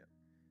relationship.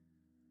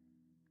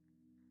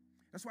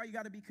 That's why you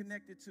got to be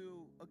connected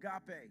to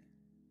agape.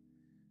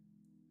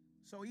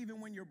 So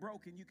even when you're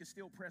broken, you can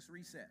still press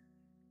reset.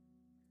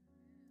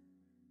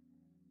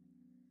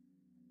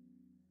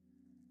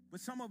 But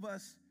some of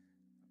us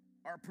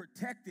are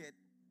protected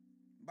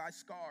by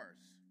scars.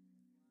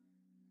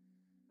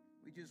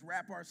 We just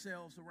wrap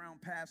ourselves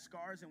around past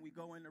scars and we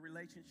go into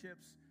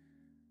relationships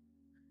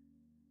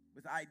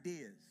with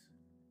ideas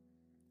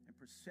and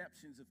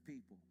perceptions of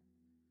people.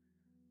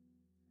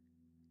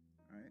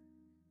 All right?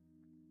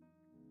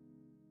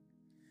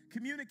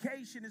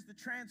 Communication is the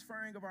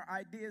transferring of our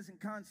ideas and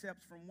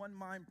concepts from one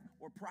mind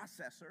or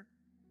processor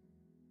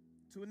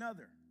to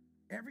another.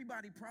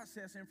 Everybody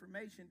process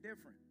information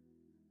different.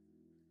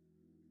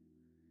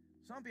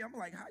 Some people, I'm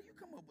like, how you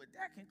come up with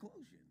that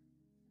conclusion?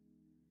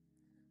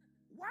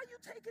 Why you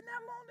taking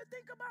that long to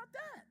think about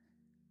that?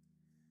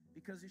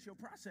 Because it's your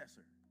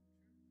processor.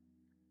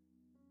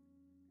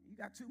 You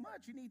got too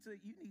much. You need to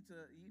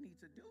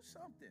do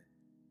something.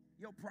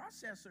 Your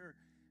processor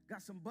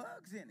got some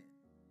bugs in it.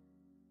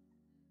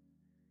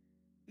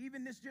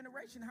 Even this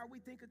generation, how we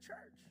think of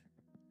church.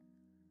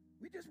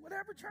 We just,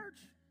 whatever church,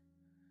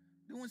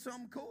 doing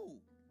something cool.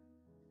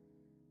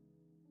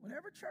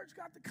 Whatever church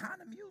got the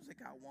kind of music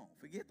I want.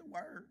 Forget the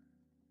word.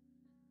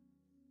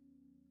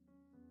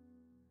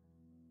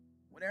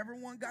 Whatever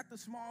one got the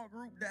small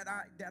group that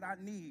I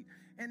need.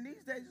 And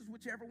these days it's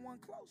whichever one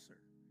closer.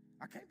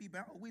 I can't be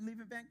bound. We live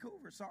in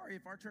Vancouver. Sorry,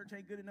 if our church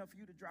ain't good enough for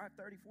you to drive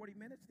 30, 40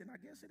 minutes, then I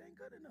guess it ain't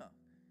good enough.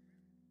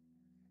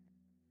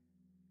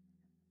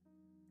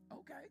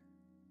 Okay.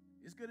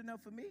 It's good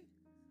enough for me.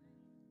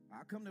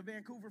 I'll come to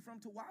Vancouver from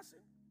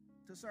Tawasin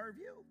to serve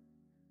you.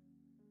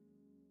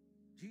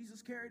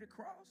 Jesus carried a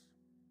cross.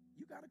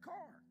 You got a car.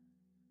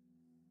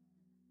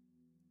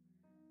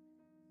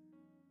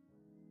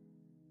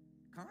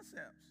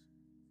 Concepts.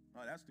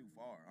 Oh, that's too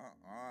far.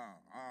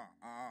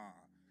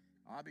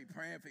 I'll be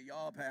praying for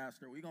y'all,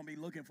 Pastor. We're going to be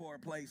looking for a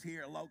place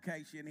here, a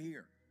location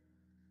here.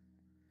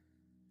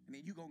 And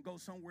then you're going to go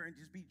somewhere and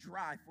just be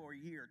dry for a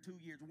year, 2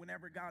 years,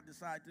 whenever God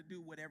decides to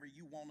do whatever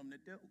you want him to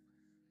do.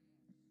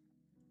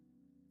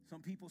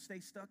 Some people stay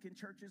stuck in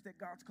churches that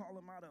God's calling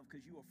them out of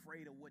because you're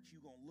afraid of what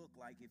you're going to look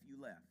like if you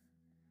left.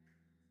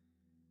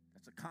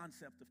 That's a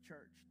concept of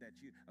church,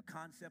 a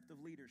concept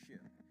of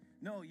leadership.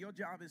 No, your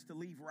job is to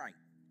leave right.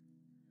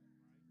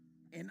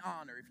 In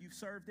honor. If you've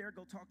served there,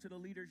 go talk to the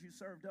leaders you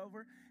served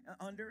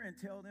under and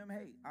tell them,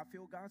 hey, I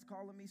feel God's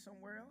calling me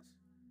somewhere else.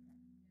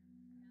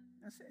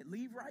 That's it.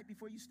 Leave right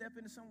before you step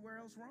into somewhere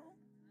else wrong.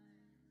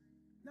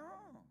 No.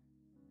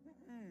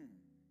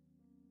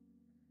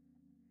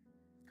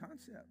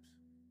 Concepts.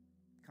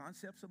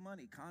 Concepts of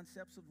money,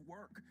 concepts of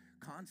work,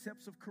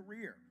 concepts of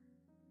career.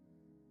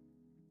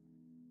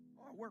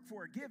 Oh, I work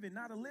for a giving,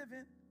 not a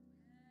living.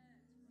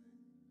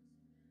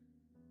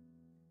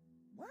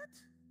 What?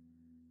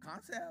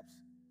 Concepts?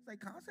 Say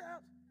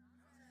concepts?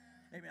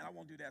 Hey, man, I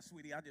won't do that,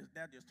 sweetie.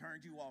 That just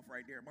turned you off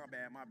right there. My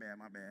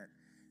bad.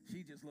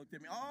 She just looked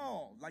at me.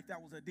 Oh, like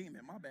that was a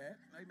demon. My bad.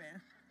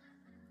 Amen.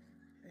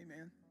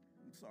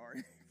 I'm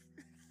sorry.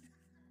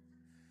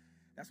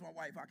 That's my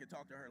wife. I can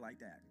talk to her like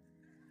that.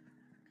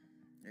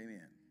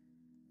 Amen.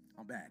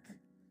 I'm back.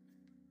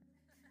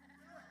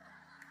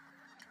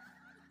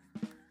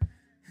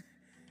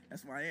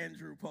 That's my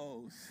Andrew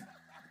pose.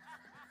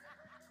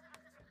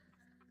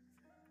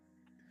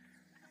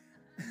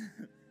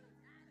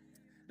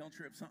 Don't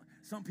trip.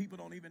 Some people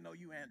don't even know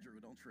you, Andrew.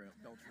 Don't trip.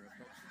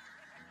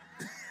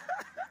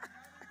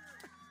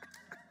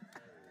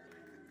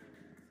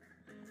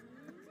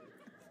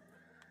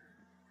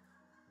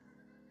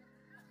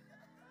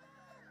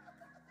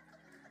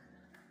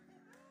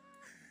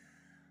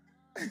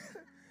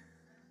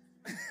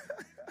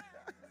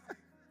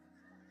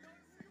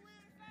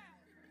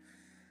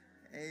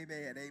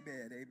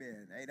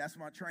 Amen. Hey, that's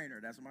my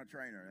trainer.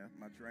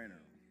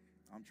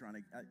 I'm trying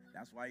to,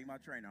 that's why he's my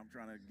trainer. I'm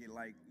trying to get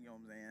like, you know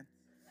what I'm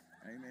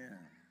saying? Amen.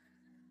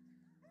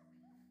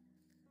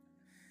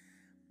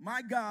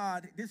 My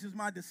God, this is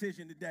my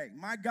decision today.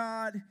 My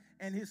God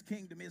and his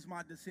kingdom is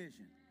my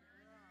decision.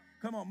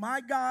 Come on,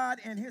 my God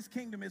and his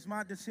kingdom is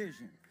my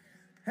decision.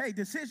 Hey,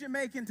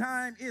 decision-making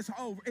time is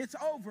over. It's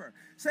over.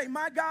 Say,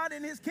 my God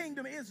and his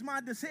kingdom is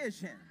my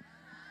decision.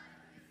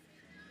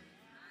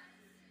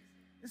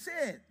 That's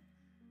it.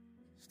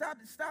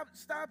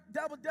 Stop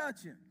double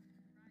dutching.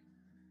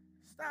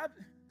 Stop,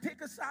 pick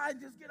a side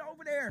and just get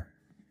over there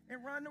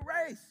and run the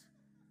race.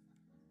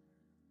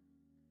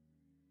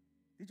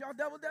 Did y'all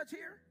double dutch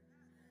here?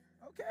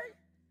 Okay.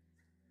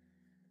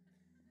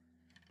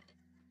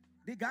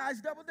 Did guys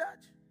double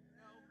dutch?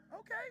 No.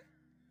 Okay.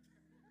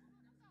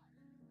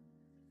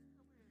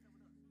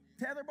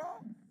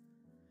 Tetherball?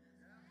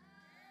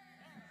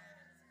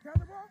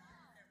 Tetherball?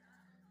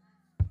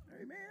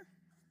 Amen.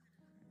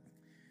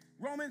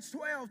 Romans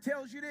 12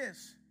 tells you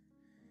this.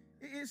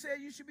 It said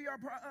you should be a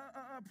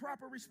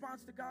proper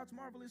response to God's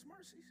marvelous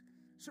mercies.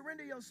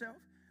 Surrender yourself.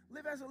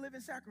 Live as a living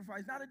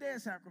sacrifice, not a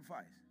dead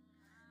sacrifice.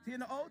 See,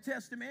 in the Old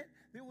Testament,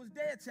 there was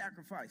dead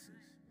sacrifices.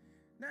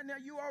 Now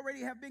you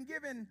already have been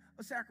given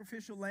a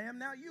sacrificial lamb.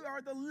 Now you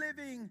are the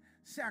living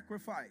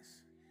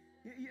sacrifice.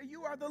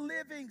 You are the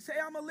living, say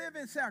I'm a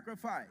living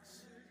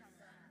sacrifice.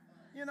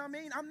 You know what I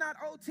mean? I'm not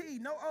OT.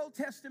 No Old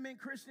Testament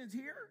Christians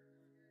here.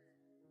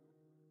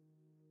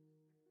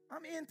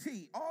 I'm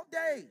NT all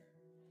day.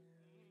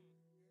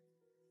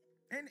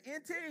 And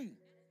NT,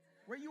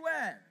 where you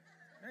at?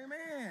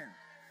 Amen.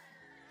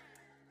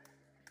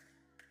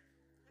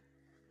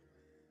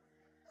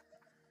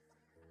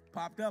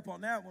 Popped up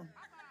on that one.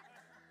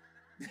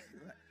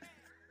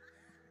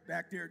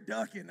 Back there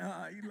ducking,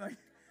 huh? You like,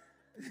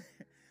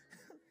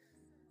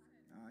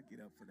 I'll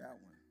get up for that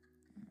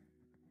one.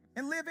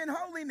 And live in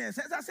holiness.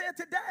 As I said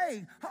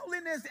today,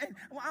 holiness, and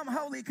well, I'm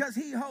holy because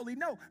he holy.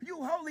 No,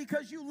 you holy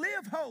because you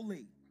live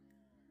holy.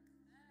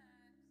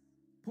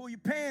 Pull your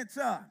pants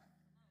up.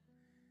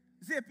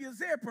 Zip your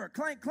zipper.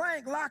 Clank,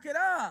 clank, lock it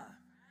up.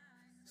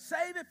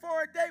 Save it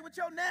for a day with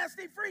your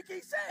nasty,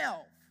 freaky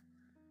self.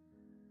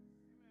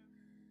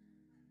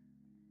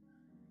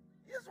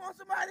 You just want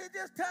somebody to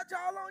just touch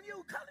all on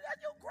you. Come at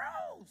you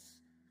gross.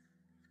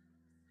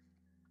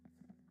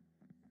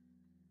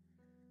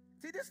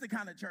 See, this is the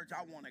kind of church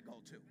I want to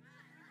go to.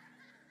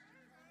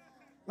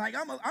 Like,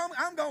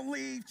 I'm going to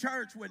leave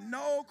church with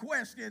no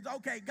questions.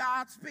 Okay,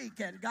 God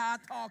speaking,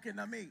 God talking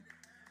to me.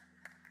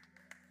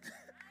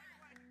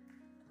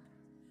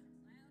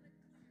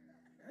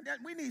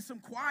 We need some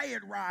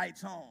quiet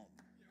rides home.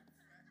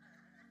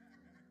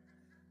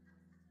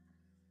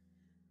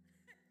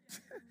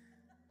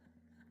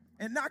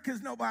 And not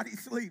because nobody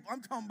sleep.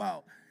 I'm talking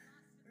about,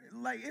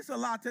 like, it's a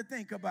lot to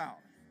think about.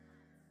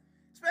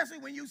 Especially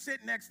when you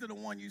sit next to the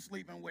one you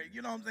sleeping with.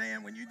 You know what I'm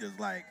saying? When you just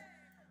like...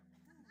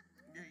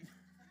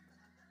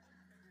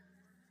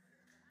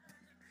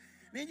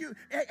 Then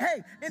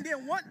and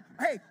then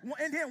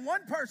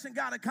one person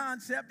got a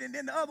concept, and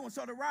then the other one.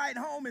 So the ride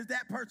home is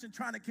that person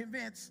trying to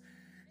convince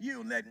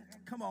you that,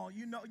 come on,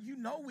 you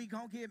know we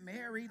gonna get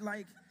married,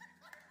 like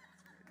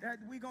that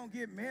we gonna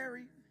get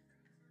married.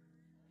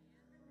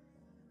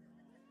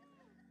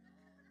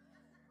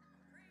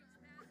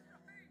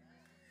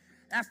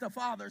 That's the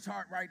father's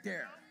heart right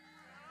there.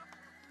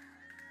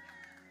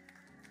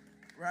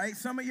 Right?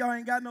 Some of y'all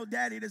ain't got no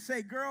daddy to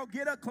say, girl,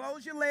 get up,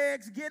 close your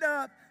legs, get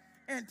up,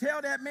 and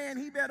tell that man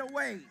he better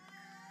wait.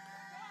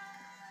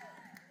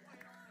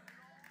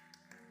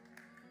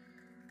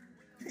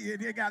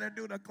 You got to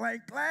do the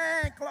clank,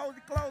 clank, close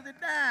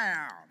it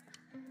down.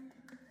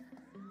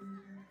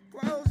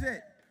 Close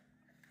it.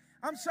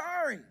 I'm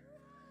sorry.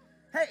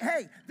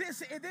 Hey,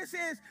 this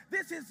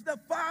is the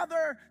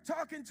father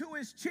talking to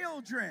his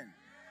children.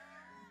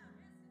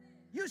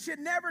 You should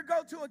never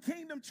go to a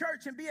kingdom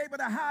church and be able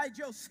to hide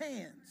your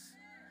sins.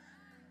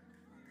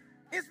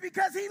 It's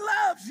because he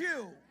loves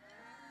you.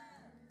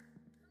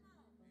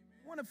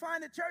 Want to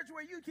find a church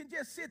where you can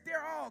just sit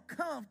there all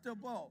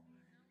comfortable.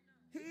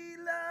 He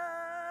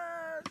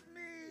loves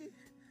me.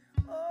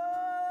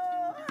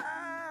 Oh,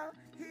 how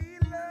he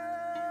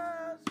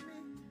loves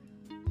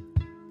me.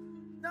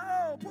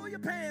 No, pull your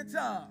pants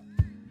up.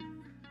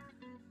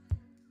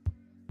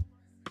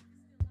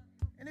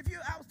 And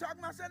I was talking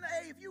about something,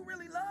 hey, if you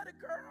really love the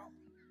girl,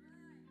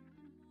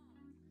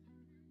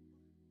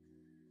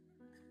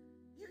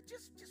 you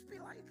just be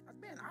like,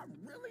 man, I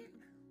really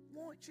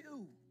want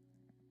you,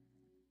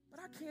 but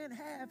I can't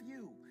have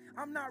you.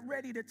 I'm not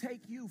ready to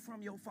take you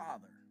from your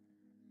father.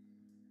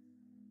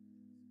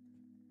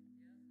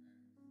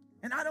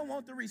 And I don't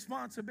want the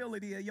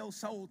responsibility of your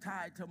soul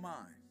tied to mine.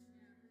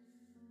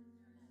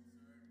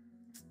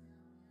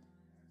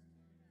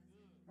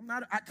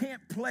 I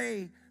can't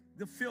play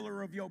the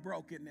filler of your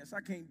brokenness.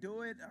 I can't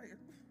do it.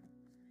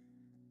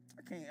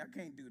 I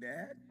can't do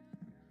that.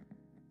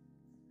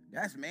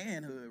 That's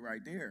manhood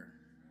right there.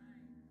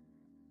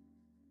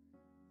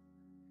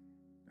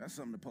 That's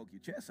something to poke your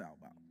chest out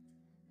about.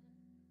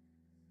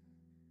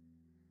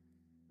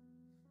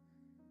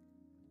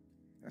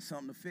 That's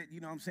something to fit,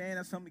 you know what I'm saying?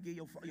 That's something to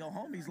get your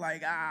homies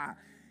like,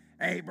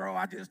 hey, bro,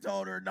 I just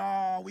told her,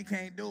 no, we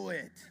can't do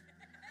it.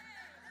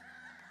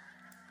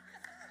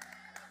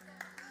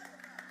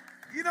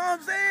 You know what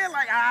I'm saying?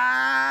 Like,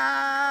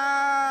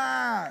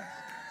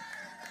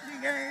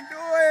 you can't do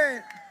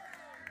it.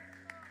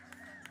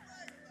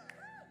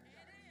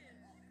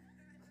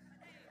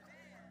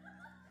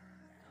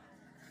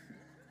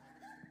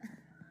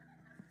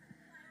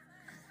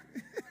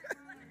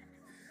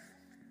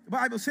 The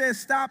Bible says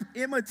stop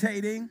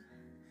imitating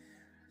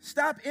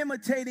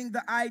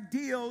the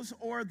ideals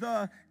or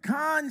the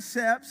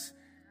concepts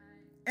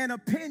and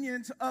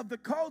opinions of the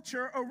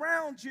culture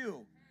around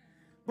you,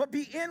 but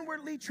be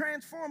inwardly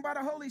transformed by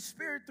the Holy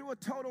Spirit through a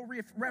total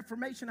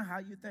reformation of how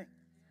you think.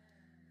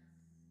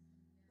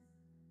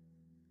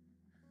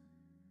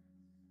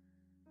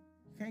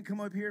 You can't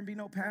come up here and be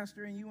no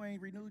pastor and you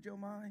ain't renewed your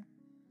mind.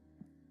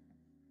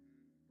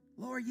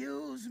 Lord,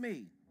 use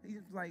me.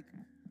 He's like,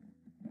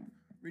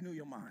 renew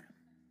your mind.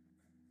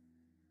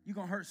 You're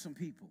going to hurt some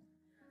people.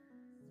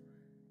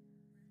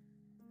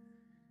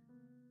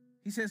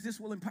 He says this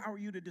will empower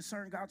you to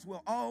discern God's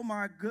will. Oh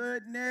my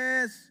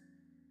goodness.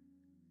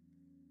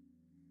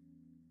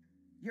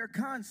 Your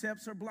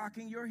concepts are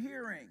blocking your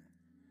hearing.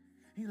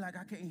 He's like,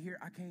 I can't hear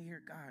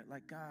God.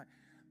 Like, God,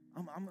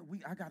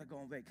 I got to go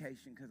on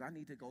vacation because I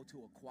need to go to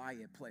a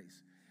quiet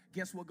place.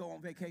 Guess what go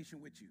on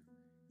vacation with you?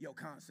 Your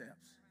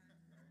concepts.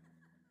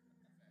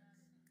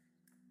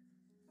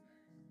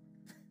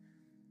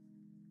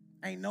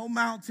 Ain't no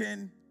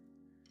mountain.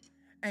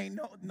 Ain't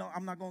no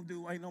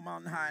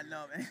mountain high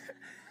enough.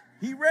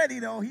 He ready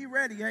though. He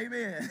ready.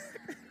 Amen.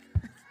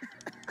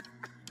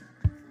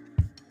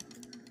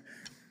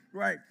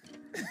 Right.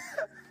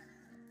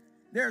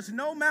 There's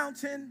no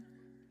mountain.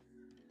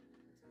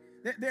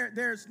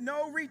 There's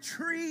no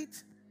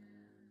retreat.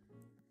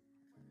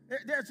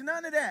 There's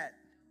none of that.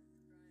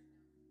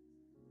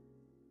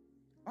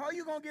 All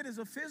you're going to get is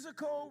a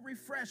physical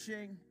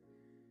refreshing.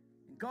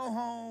 Go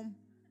home.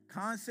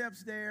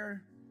 Concepts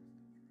there.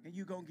 And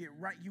you're going to get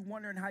right. You're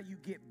wondering how you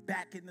get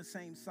back in the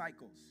same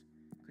cycles.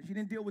 Because you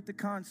didn't deal with the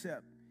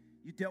concept.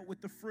 You dealt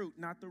with the fruit,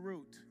 not the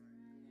root.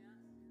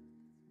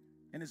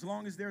 And as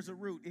long as there's a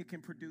root, it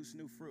can produce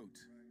new fruit.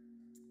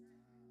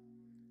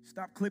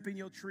 Stop clipping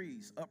your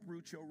trees.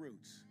 Uproot your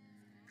roots.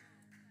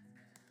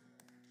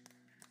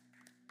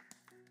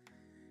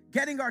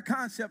 Getting our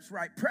concepts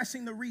right,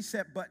 pressing the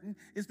reset button,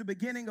 is the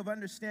beginning of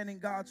understanding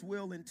God's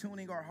will and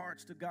tuning our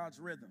hearts to God's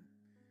rhythm.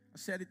 I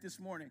said it this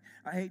morning.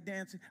 I hate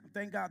dancing.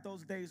 Thank God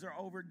those days are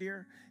over,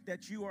 dear.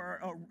 That you are,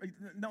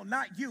 no,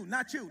 not you. No.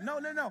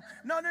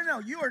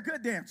 You are a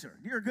good dancer.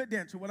 You're a good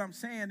dancer. What I'm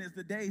saying is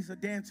the days of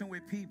dancing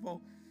with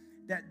people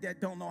that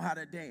don't know how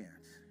to dance.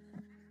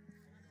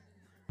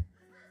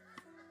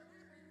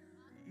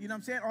 You know what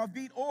I'm saying?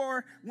 Offbeat.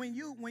 Or when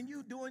you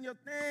doing your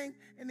thing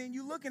and then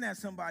you looking at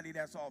somebody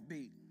that's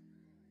offbeat.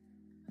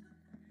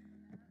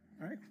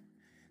 Right?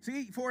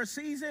 See, for a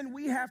season,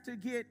 we have to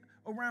get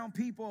around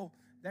people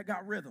that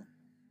got rhythm.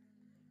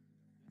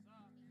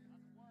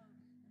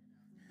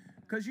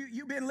 Because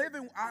you've been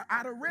living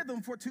out of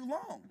rhythm for too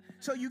long.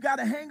 So you got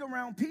to hang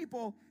around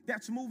people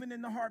that's moving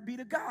in the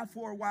heartbeat of God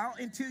for a while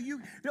until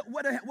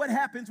what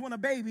happens when a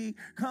baby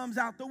comes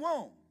out the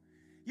womb?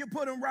 You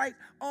put them right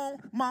on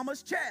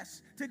mama's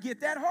chest to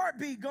get that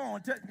heartbeat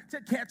going,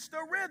 to catch the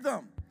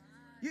rhythm.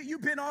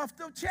 You've been off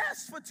the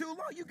chest for too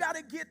long. You got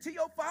to get to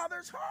your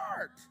father's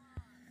heart.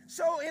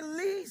 So at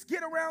least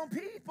get around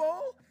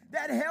people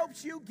that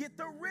helps you get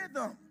the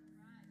rhythm.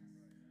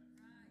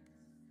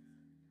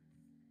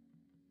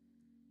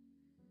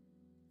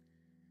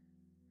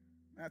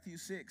 Matthew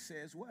 6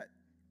 says what?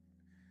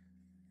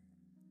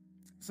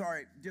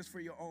 Sorry, just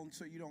for your own,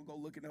 so you don't go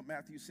looking up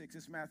Matthew 6.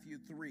 It's Matthew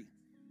 3,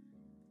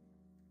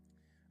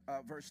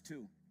 verse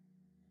 2.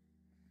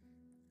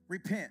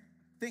 Repent,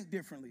 think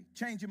differently,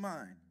 change your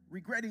mind,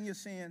 regretting your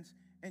sins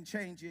and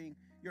changing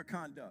your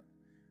conduct.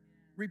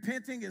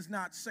 Repenting is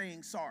not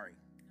saying sorry.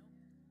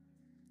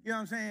 You know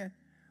what I'm saying?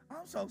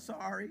 I'm so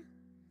sorry.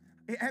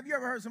 Have you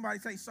ever heard somebody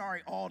say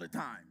sorry all the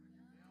time?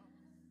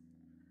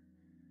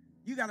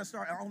 You got to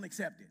start, I don't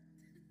accept it.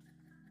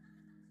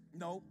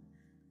 No.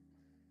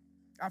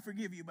 I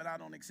forgive you, but I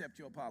don't accept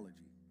your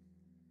apology.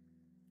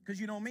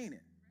 Because you don't mean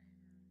it.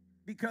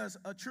 Because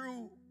a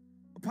true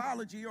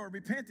apology or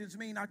repentance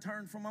means I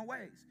turn from my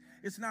ways.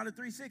 It's not a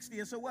 360,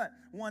 it's a what?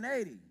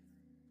 180.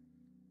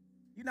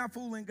 You're not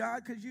fooling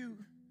God because you...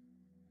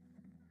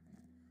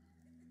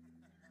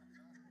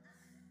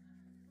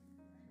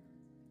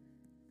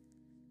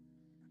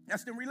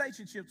 That's the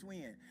relationships we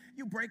in.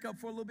 You break up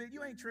for a little bit.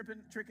 You ain't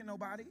tricking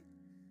nobody.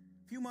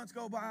 A few months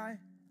go by.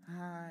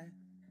 Hi.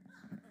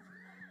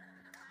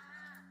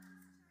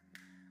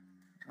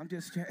 I'm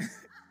just checking.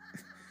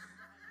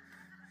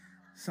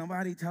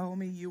 Somebody told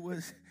me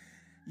you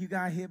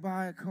got hit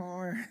by a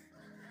car.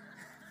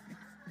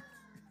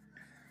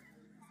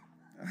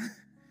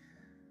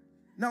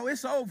 No,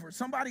 it's over.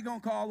 Somebody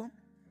gonna call them.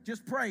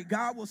 Just pray.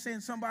 God will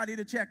send somebody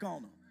to check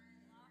on them.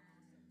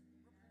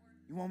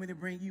 You want me to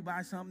bring you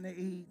by something to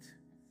eat?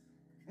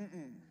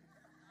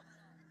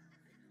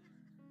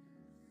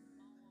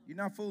 You're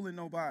not fooling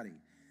nobody.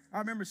 I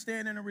remember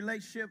staying in a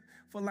relationship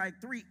for like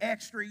 3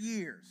 extra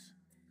years.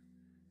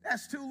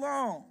 That's too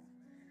long.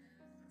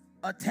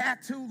 A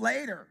tattoo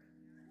later.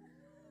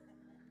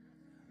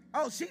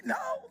 Oh, she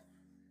know.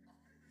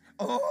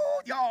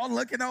 Oh, y'all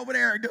looking over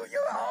there, do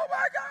you? Oh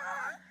my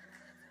God.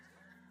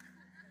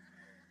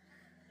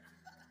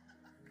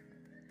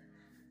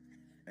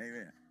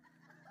 Amen.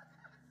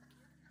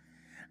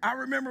 I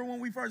remember when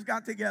we first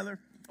got together.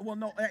 Well,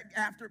 no,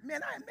 after,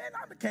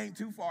 I became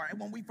too far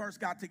when we first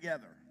got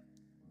together.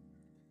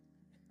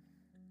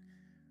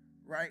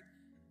 Right?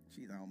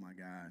 She's, oh my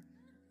God.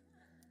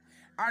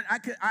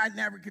 I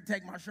never could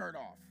take my shirt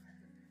off.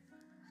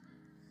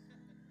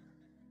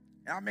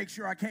 And I make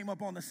sure I came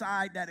up on the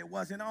side that it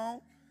wasn't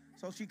on,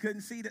 so she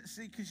couldn't see it.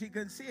 She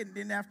couldn't see it. And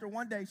then after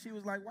one day, she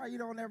was like, "Why you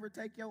don't ever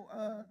take your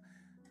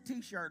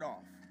t-shirt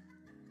off?"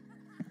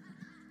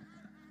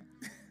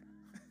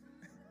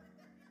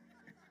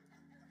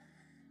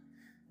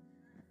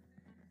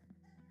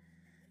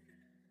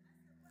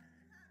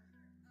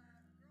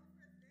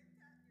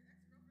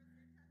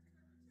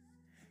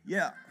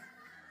 Yeah.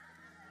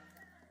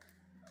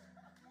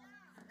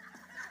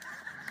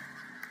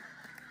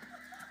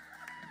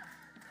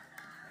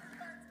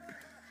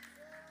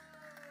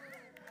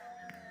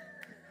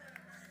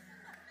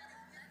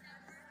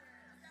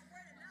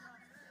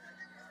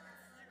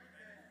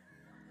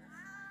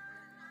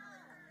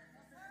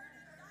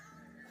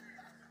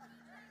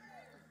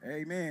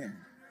 Amen.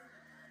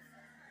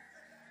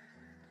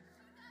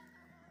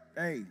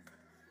 Hey,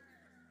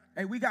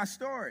 we got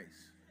stories.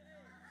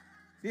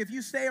 If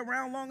you stay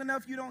around long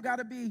enough, you don't got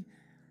to be,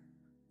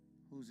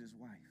 who's his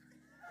wife?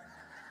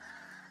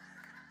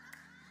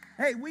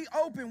 Hey, we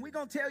open. We're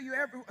going to tell you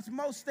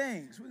most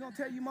things. We're going to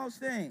tell you most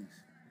things.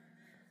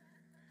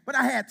 But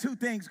I had 2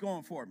 things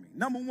going for me.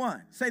 Number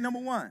one. Say number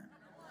one.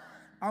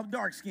 I'm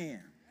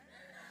dark-skinned.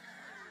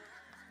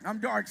 I'm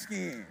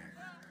dark-skinned.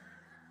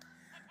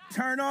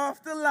 Turn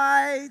off the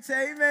lights.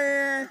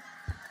 Amen.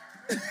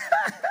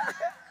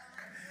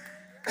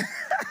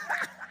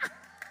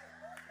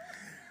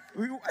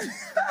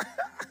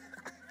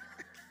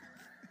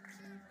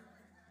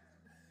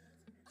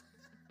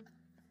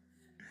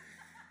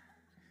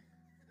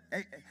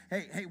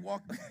 Hey,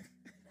 walk.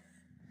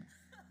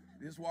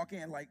 Just walk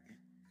in like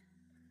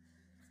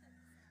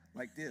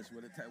this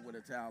with a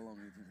towel on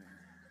it.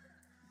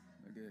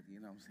 You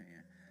know what I'm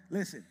saying?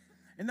 Listen,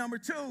 and number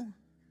 2,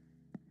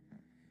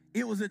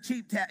 it was a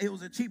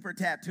cheaper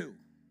tattoo.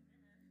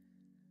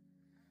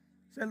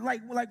 So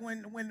like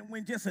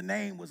when just a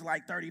name was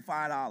like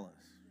 $35.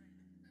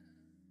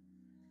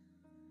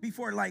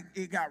 Before like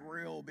it got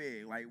real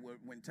big, like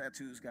when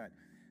tattoos got.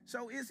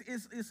 So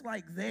it's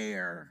like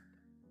there,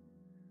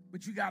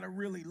 but you got to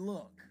really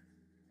look.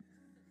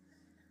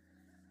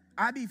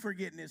 I be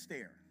forgetting it's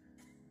there.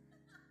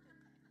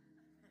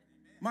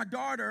 My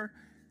daughter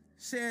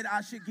said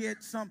I should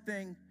get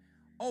something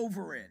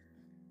over it.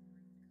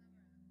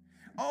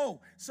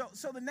 Oh, so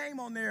the name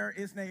on there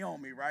is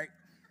Naomi, right?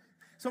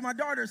 So my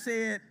daughter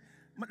said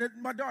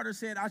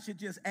I should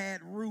just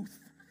add Ruth.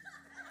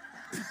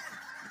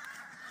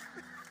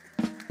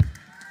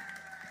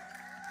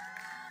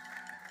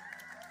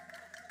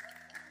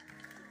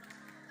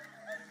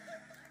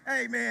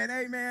 Amen,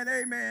 amen,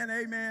 amen,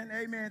 amen,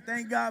 amen.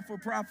 Thank God for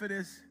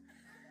prophetess.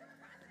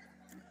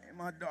 And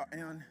my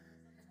daughter.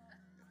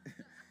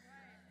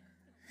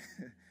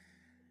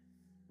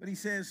 But he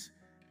says,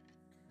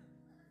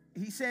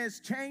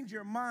 change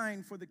your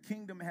mind, for the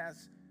kingdom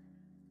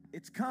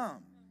it's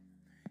come.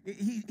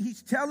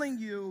 He's telling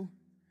you,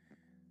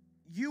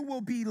 you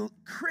will be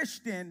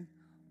Christian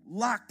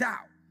locked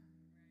out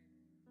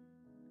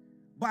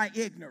by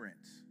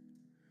ignorance.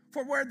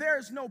 For where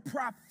there's no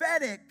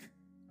prophetic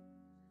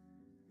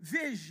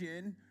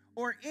vision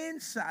or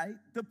insight,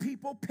 the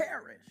people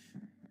perish.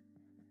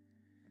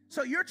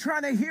 So you're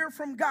trying to hear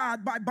from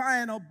God by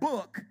buying a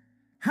book,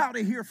 How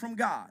to Hear from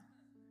God.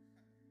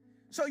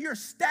 So you're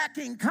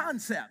stacking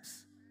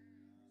concepts.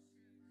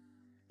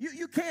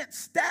 You can't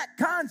stack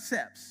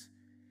concepts.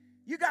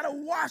 You got to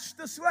wash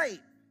the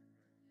slate.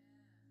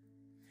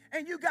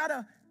 And you got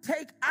to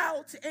take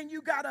out and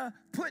you got to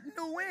put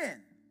new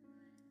in.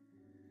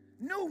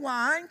 New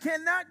wine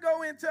cannot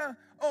go into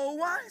old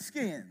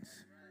wineskins.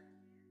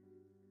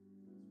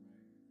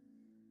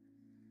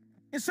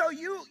 And so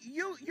you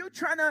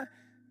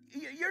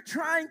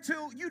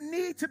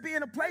need to be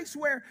in a place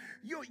where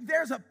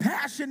there's a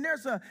passion,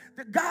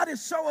 that God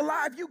is so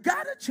alive, you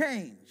got to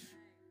change.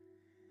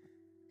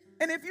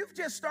 And if you've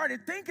just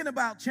started thinking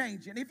about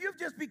changing, if you've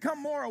just become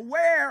more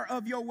aware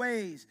of your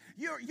ways,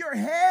 you're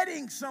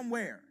heading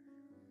somewhere.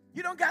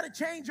 You don't got to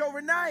change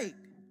overnight.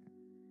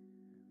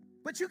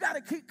 But you got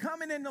to keep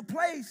coming in a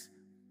place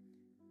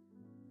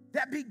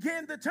that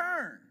begin to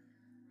turn.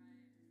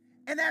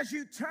 And as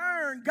you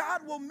turn,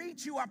 God will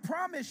meet you, I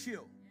promise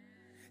you.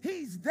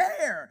 He's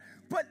there.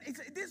 But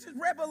this is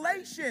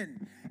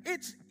revelation.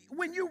 It's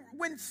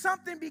when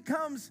something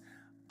becomes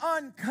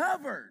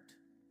uncovered,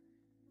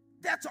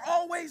 that's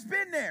always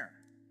been there.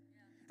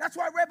 That's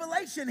why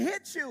revelation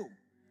hits you.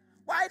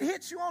 Why it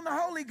hits you on the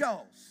Holy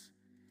Ghost.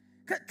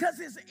 Because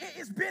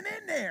it's been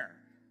in there.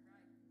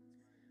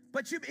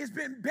 But it's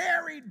been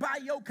buried by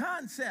your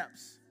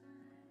concepts.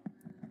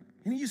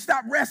 And you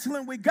stop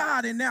wrestling with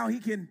God, and now he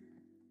can.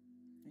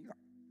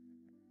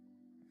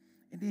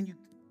 And then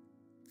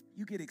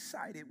you get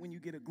excited when you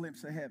get a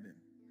glimpse of heaven.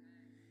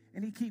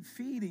 And he keeps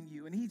feeding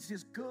you, and he's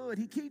just good.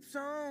 He keeps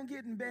on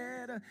getting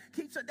better.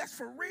 That's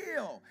for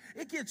real.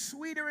 It gets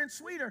sweeter and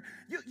sweeter.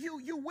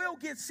 You will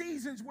get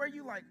seasons where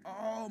you like,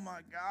 oh my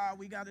God,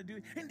 we got to do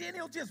it. And then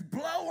he'll just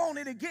blow on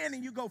it again,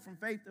 and you go from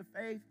faith to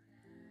faith.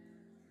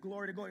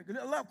 Glory to glory.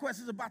 Love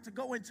Quest is about to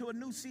go into a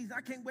new season.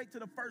 I can't wait to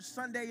the first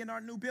Sunday in our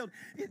new building.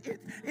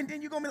 And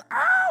then you're going to be like,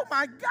 oh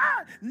my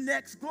God,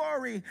 next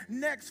glory,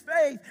 next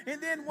faith.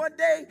 And then one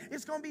day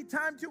it's going to be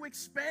time to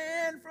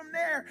expand from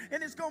there.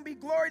 And it's going to be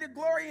glory to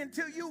glory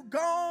until you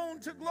gone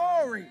to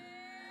glory.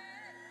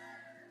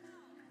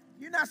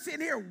 You're not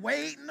sitting here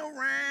waiting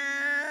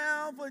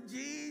around for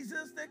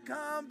Jesus to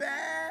come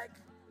back.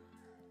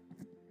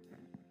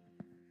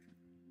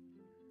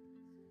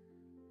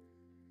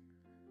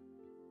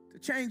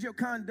 Change your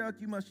conduct,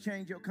 you must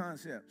change your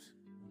concepts.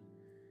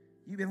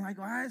 You've been like,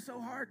 why it's so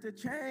hard to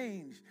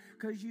change?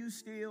 Because you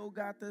still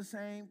got the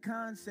same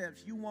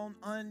concepts. You won't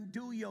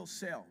undo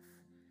yourself.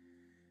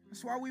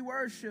 That's why we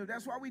worship.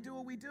 That's why we do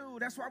what we do.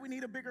 That's why we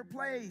need a bigger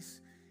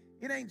place.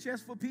 It ain't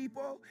just for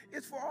people.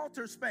 It's for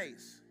altar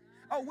space.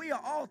 Oh, we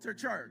are altar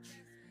church.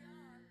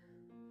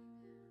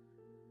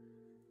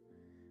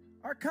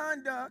 Our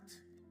conduct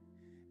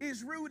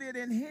is rooted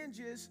and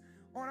hinges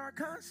on our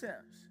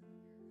concepts.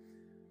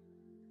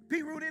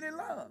 Be rooted in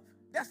love.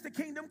 That's the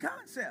kingdom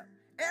concept.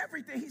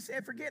 Everything, he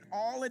said, forget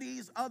all of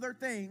these other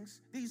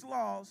things, these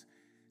laws.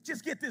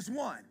 Just get this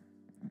one.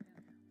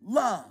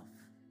 Love.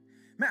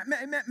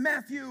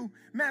 Matthew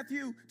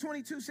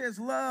 22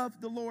 says, love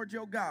the Lord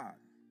your God.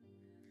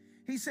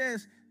 He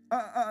says,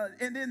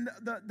 and then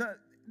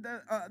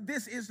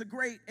this is the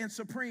great and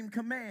supreme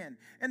command.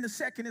 And the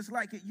second is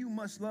like it. You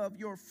must love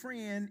your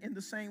friend in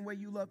the same way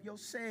you love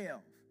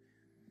yourself.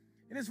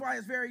 And that's why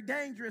it's very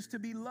dangerous to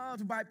be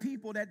loved by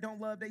people that don't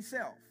love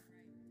themselves.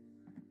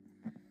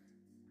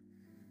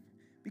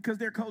 Because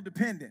they're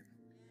codependent.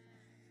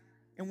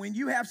 And when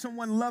you have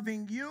someone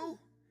loving you,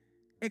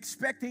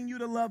 expecting you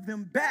to love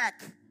them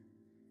back,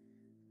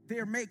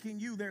 they're making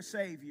you their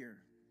savior.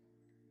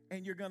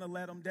 And you're going to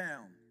let them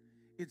down.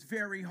 It's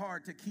very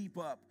hard to keep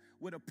up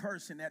with a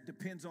person that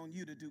depends on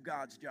you to do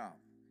God's job.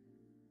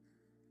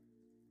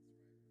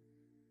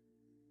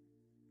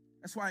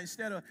 That's why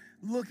instead of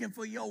looking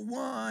for your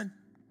one,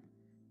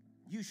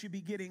 you should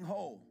be getting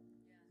whole.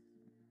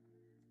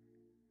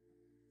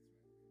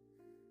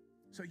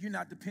 So you're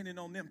not dependent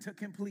on them to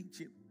complete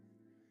you.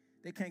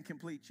 They can't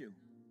complete you.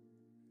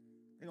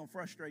 They're going to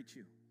frustrate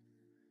you.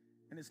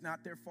 And it's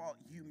not their fault.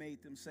 You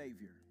made them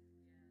savior.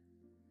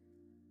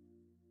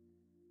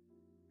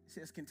 It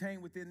says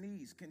contain within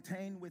these.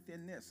 Contain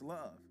within this.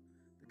 Love.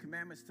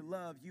 commandments to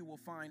love, you will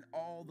find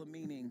all the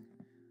meaning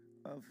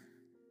of.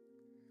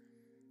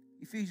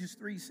 Ephesians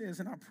 3 says,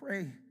 and I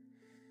pray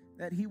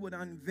that he would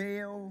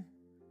unveil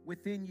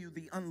within you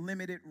the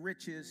unlimited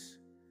riches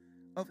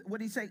of, what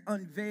did he say?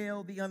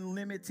 Unveil the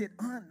unlimited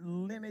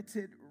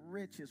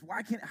riches.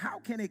 How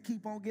can it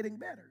keep on getting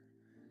better?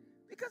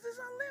 Because it's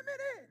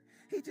unlimited.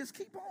 He just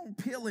keep on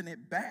peeling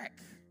it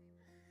back.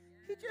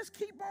 He just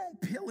keep on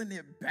peeling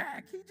it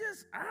back. He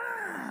just,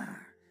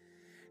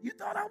 you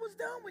thought I was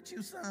done with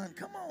you, son.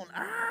 Come on,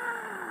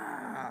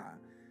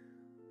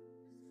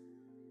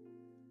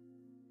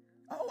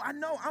 Oh, I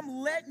know, I'm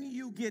letting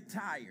you get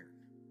tired.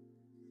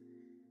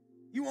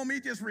 You want me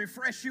to just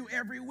refresh you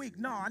every week?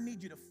 No, I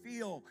need you to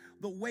feel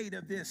the weight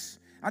of this.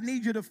 I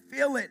need you to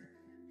feel it.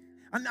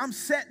 I'm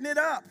setting it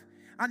up.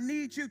 I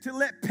need you to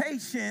let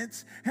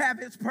patience have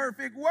its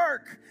perfect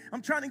work.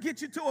 I'm trying to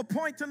get you to a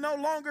point to no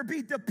longer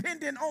be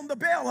dependent on the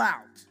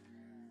bailout.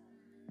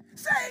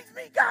 Save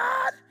me,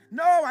 God.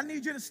 No, I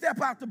need you to step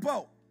out the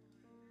boat.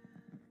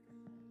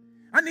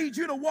 I need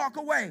you to walk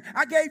away.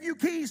 I gave you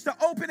keys to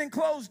open and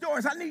close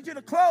doors. I need you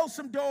to close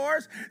some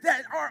doors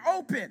that are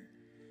open,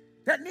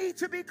 that need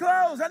to be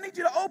closed. I need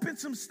you to open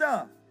some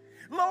stuff.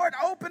 Lord,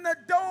 open the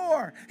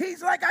door.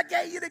 He's like, I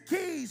gave you the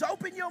keys.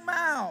 Open your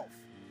mouth.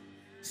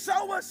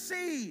 Sow a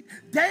seed.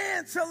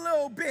 Dance a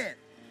little bit.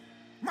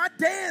 My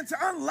dance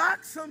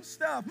unlocks some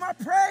stuff. My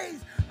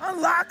praise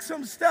unlocks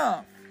some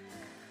stuff.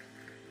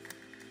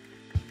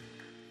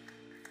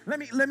 Let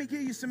me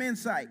give you some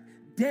insight.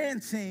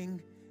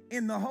 Dancing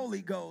in the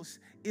Holy Ghost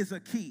is a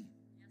key.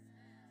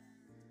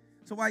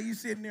 So while you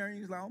sitting there and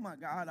you're like, oh my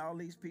God, all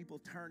these people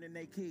turning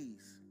their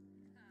keys.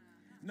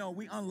 No,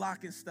 we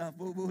unlocking stuff,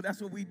 boo-boo.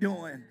 That's what we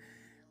doing.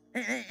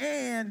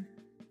 And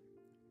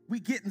we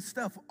getting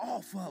stuff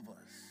off of us.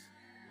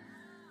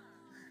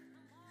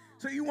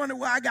 So you wonder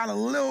why I got a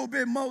little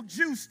bit more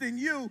juice than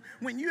you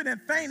when you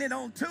done fainted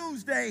on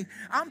Tuesday.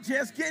 I'm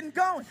just getting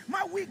going.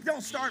 My week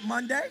don't start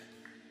Monday.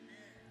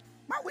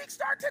 My week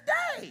start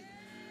today.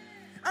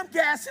 I'm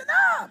gassing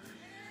up.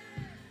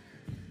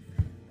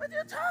 What are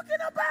you talking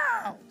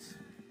about?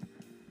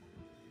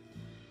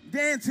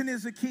 Dancing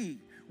is a key.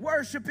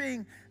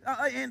 Worshiping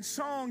and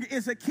song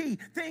is a key.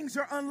 Things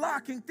are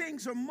unlocking.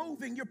 Things are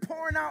moving. You're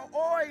pouring out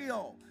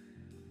oil.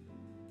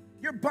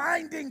 You're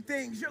binding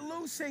things. You're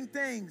loosing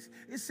things.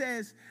 It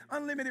says,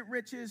 unlimited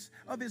riches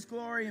of his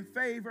glory and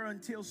favor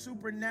until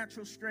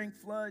supernatural strength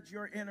floods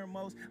your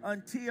innermost.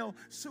 Until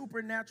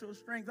supernatural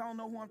strength. I don't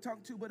know who I'm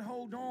talking to, but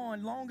hold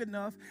on long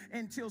enough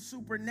until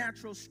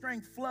supernatural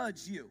strength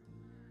floods you.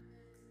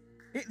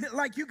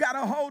 Like you got to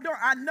hold on.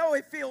 I know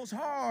it feels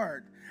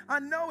hard. I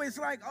know it's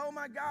like, oh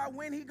my God,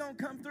 when he going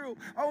to come through?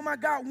 Oh my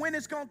God, when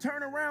it's going to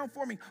turn around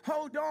for me?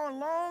 Hold on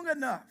long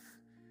enough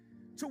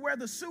to where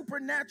the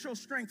supernatural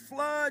strength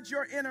floods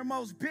your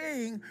innermost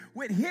being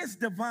with his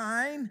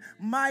divine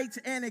might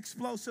and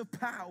explosive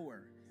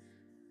power.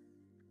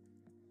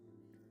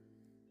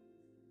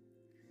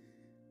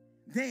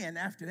 Then,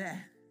 after that,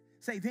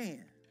 say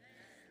then,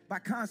 by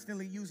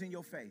constantly using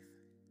your faith.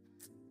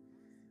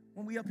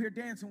 When we up here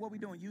dancing, what we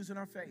doing? Using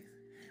our faith.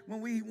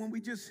 When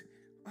we just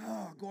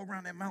go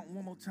around that mountain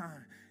one more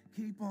time.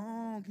 Keep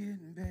on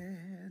getting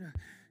better.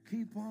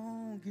 Keep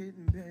on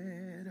getting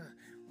better.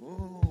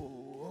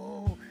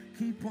 Oh,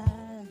 keep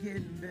on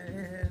getting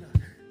better.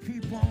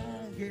 Keep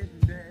on getting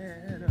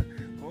better.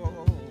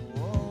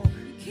 Oh,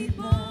 keep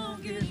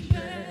on getting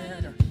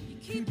better.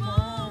 Keep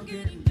on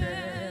getting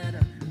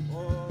better.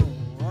 Oh,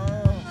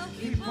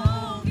 keep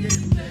on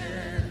getting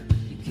better.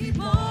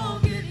 Keep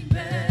on getting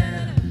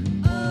better.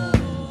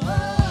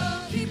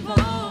 Oh, keep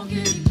on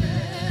getting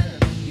better.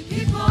 You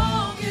keep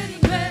on getting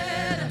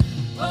better.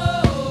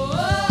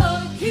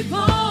 Oh, keep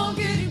on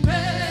getting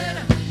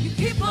better. You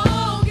keep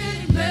on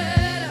getting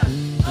better.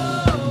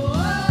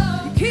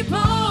 Oh, keep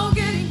on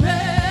getting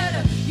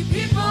better. You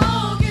keep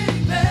on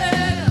getting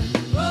better.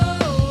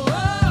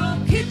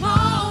 Oh, keep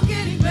on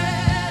getting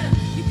better.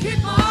 You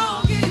keep on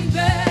getting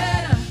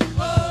better.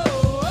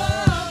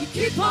 Oh, you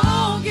keep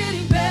on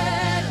getting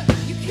better.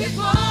 You keep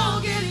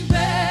on getting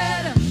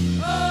better.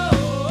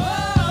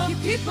 Oh, you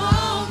keep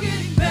on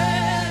getting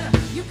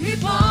better. You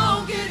keep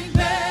on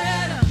getting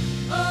better.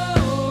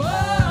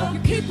 Oh, you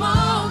keep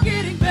on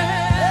getting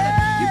better.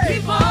 You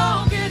keep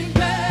on getting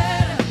better.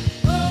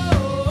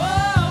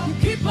 Oh, you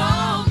keep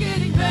on getting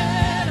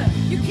better.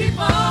 You keep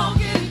on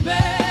getting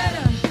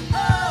better.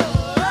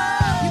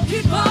 Oh, you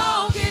keep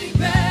on getting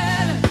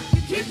better.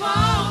 You keep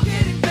on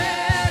getting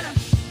better.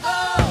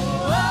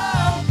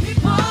 Oh,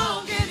 keep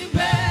on getting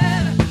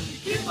better. You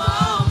keep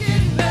on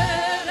getting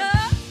better.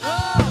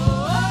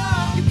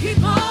 Oh, you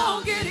keep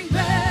on getting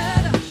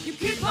better. You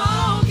keep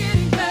on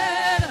getting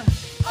better.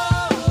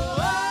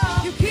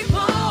 Oh, you keep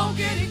on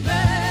getting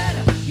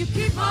better. You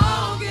keep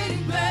on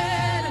getting better.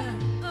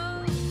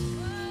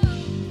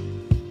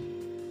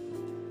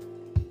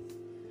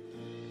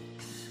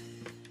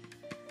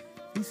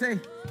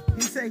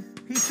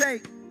 He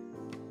say,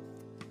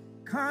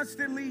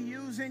 constantly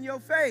using your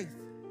faith.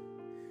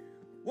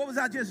 What was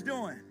I just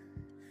doing?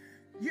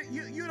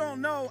 You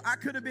don't know. I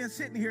could have been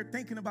sitting here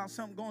thinking about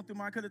something going through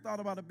my. I could have thought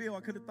about a bill.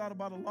 I could have thought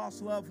about a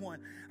lost loved one.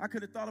 I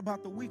could have thought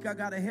about the week I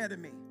got ahead of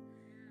me.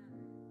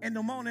 And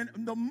the moment,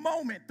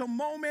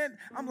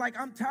 I'm like,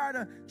 I'm tired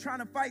of trying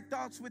to fight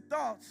thoughts with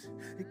thoughts.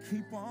 It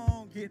keep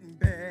on getting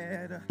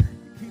better.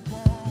 It keep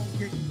on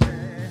getting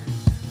better.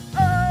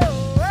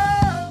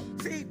 Oh.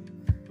 See,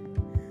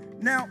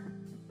 now,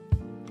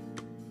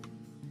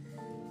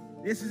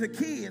 this is a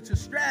key. It's a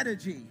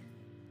strategy.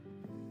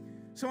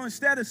 So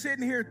instead of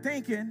sitting here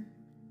thinking,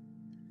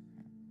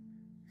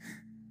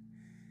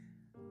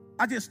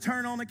 I just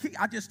turn on the key.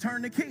 I just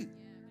turn the key.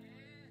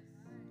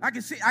 I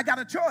can see I got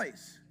a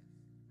choice.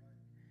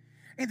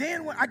 And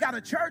then when I got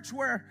a church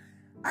where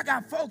I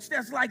got folks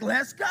that's like,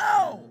 let's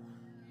go.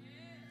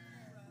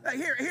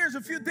 Here's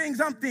a few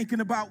things I'm thinking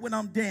about when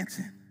I'm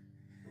dancing.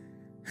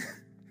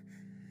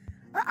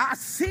 I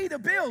see the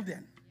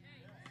building.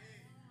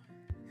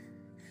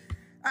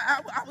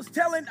 I was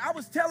telling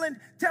Pastor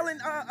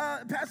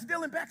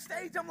Dylan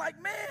backstage, I'm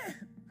like,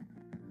 man,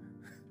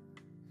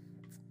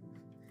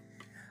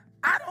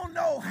 I don't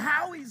know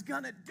how he's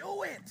gonna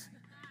do it.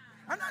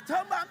 I'm not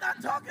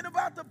talking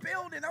about the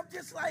building. I'm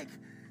just like,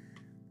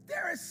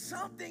 there is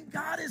something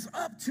God is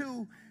up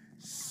to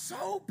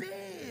so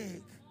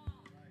big.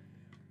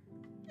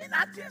 And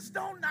I just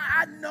don't know.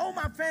 I know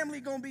my family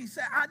gonna be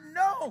sad. I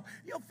know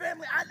your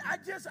family,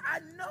 I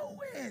know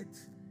it.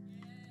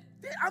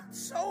 I'm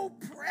so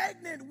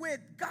pregnant with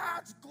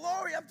God's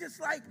glory. I'm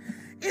just like,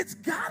 it's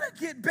gotta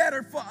get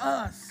better for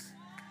us.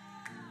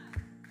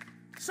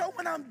 So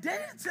when I'm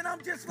dancing,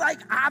 I'm just like,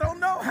 I don't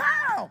know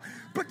how.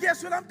 But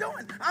guess what I'm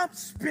doing? I'm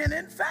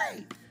spinning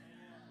faith.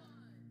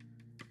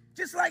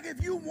 Just like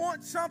if you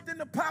want something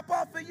to pop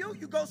off of you,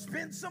 you go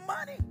spend some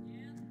money.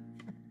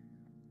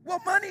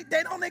 Well, money,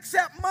 they don't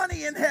accept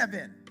money in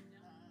heaven.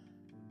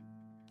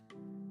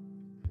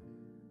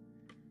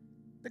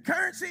 The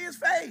currency is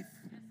faith.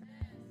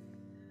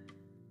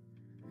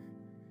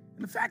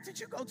 And the fact that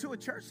you go to a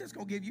church that's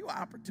going to give you an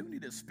opportunity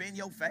to spend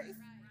your faith.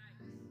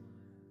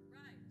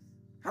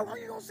 How long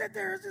you going to sit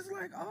there? It's just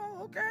like,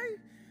 oh, okay.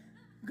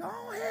 Go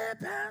ahead,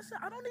 Pastor.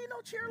 I don't need no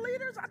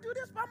cheerleaders. I do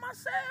this by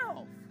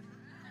myself.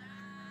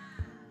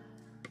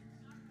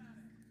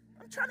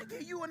 I'm trying to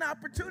give you an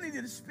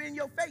opportunity to spend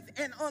your faith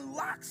and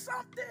unlock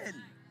something.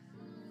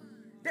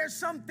 There's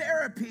some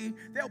therapy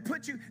they'll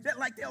put you, they'll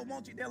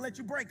let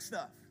you break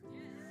stuff.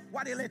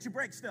 Why they let you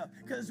break stuff?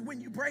 Because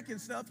when you're breaking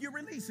stuff, you're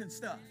releasing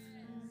stuff.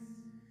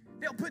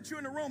 They'll put you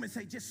in a room and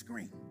say, just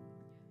scream.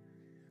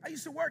 I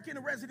used to work in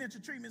a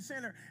residential treatment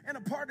center, and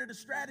a part of the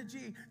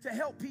strategy to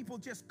help people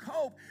just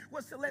cope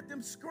was to let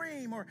them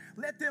scream or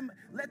let them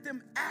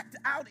act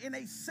out in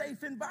a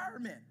safe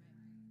environment.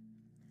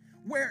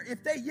 Where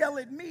if they yell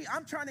at me,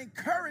 I'm trying to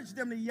encourage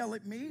them to yell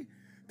at me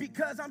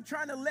because I'm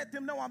trying to let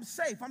them know I'm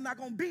safe. I'm not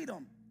going to beat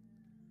them.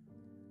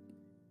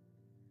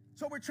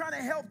 So we're trying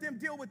to help them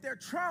deal with their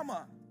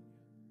trauma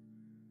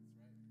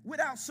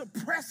without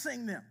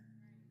suppressing them.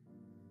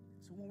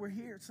 So when we're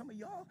here, some of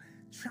y'all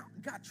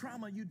got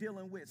trauma you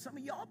dealing with. Some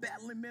of y'all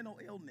battling mental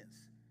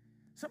illness.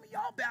 Some of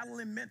y'all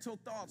battling mental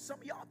thoughts.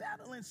 Some of y'all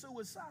battling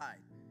suicide.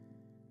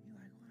 You're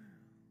like, wow.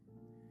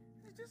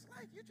 It's just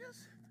like,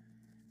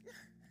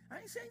 I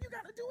ain't saying you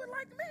got to do it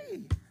like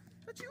me,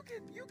 but you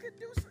could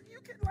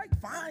like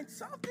find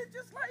something,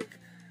 just like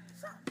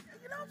something,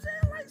 you know what I'm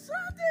saying? Like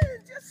something,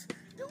 just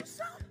do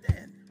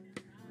something.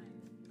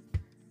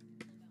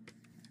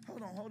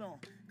 Hold on,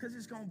 because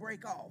it's going to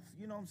break off.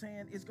 You know what I'm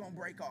saying? It's going to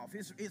break off.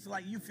 It's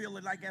like you feel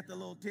it like at the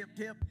little tip.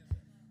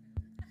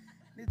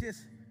 He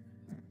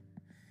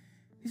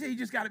said you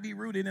just got to be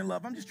rooted in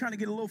love. I'm just trying to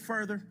get a little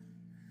further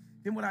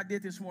than what I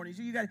did this morning.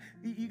 So you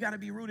got to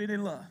be rooted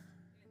in love.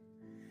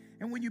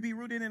 And when you be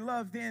rooted in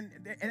love, then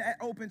that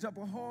opens up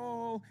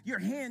you're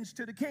hinged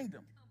to the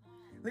kingdom.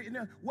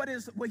 What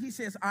he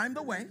says, I'm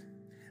the way.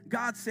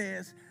 God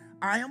says,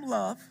 I am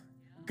love.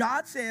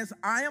 God says,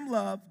 I am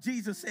love.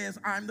 Jesus says,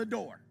 I'm the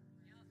door.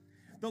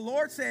 The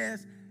Lord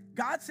says,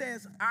 God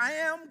says, I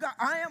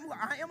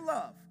am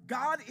love.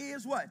 God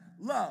is what?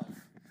 Love.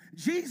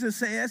 Jesus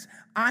says,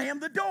 I am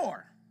the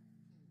door.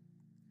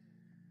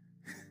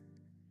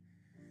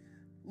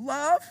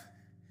 Love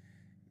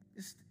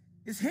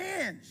is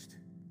hinged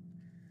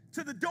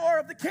to the door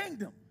of the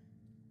kingdom.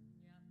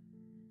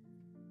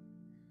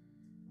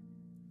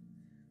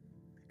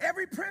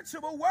 Every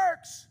principle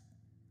works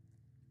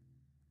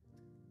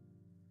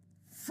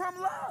from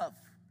love.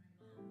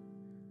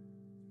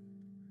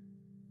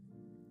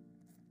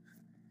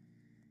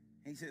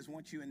 He says,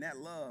 once you're in that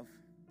love,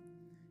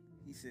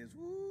 he says,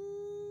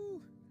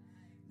 woo,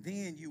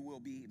 then you will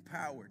be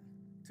empowered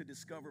to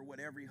discover what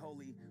every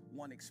Holy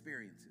One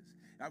experiences.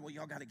 Now, well,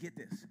 y'all got to get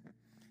this.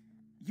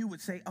 You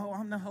would say, oh,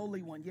 I'm the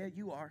Holy One. Yeah,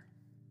 you are.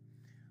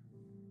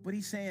 But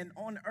he's saying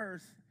on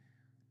earth,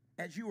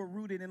 as you are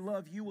rooted in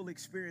love, you will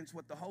experience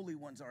what the Holy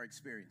Ones are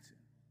experiencing.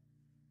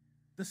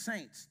 The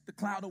saints, the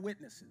cloud of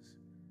witnesses.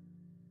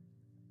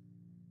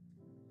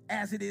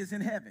 As it is in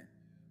heaven.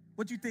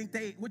 What you think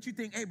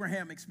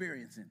Abraham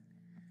experiencing?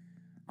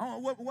 Oh,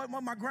 what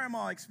my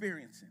grandma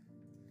experiencing?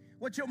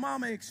 what your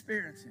mama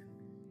experiencing.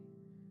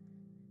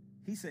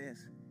 He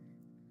says,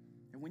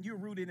 and when you're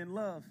rooted in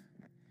love,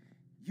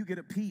 you get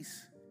a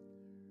peace.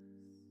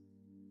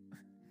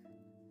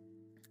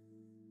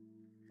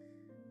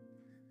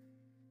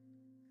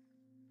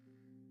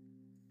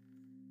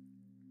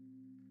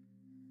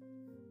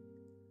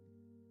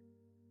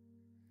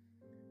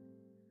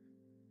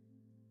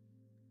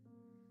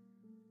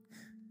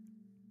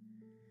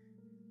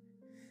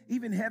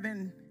 Even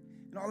heaven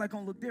and all that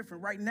gonna look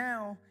different. Right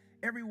now,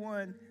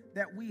 everyone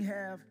that we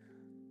have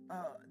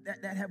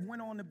that have went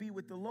on to be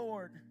with the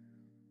Lord,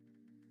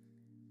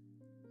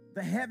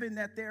 the heaven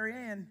that they're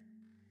in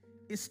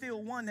is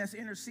still one that's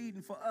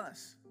interceding for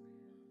us.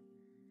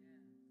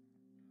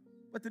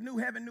 But the new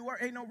heaven, new earth,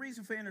 ain't no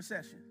reason for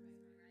intercession.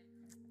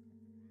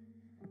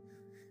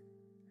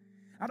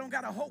 I don't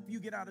gotta hope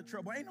you get out of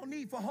trouble. Ain't no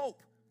need for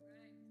hope.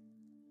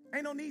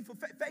 Ain't no need for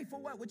faith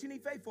for what? What you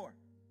need faith for?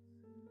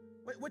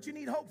 What you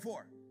need hope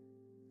for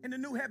in the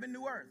new heaven,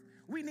 new earth?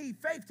 We need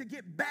faith to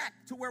get back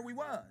to where we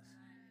was.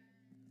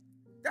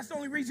 That's the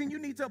only reason you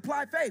need to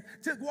apply faith,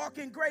 to walk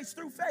in grace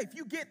through faith.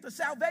 You get the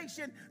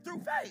salvation through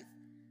faith.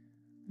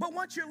 But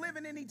once you're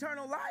living in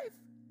eternal life,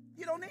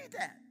 you don't need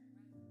that.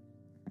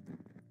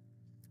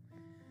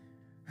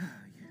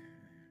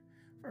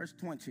 Verse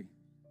 20.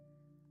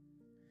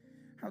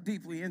 How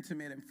deeply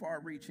intimate and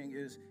far-reaching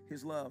is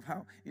his love.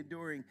 How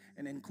enduring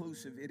and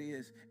inclusive it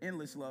is.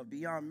 Endless love,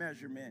 beyond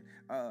measurement,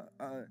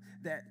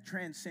 that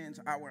transcends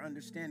our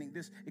understanding.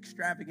 This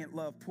extravagant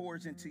love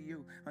pours into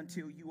you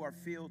until you are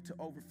filled to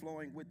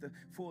overflowing with the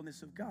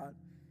fullness of God.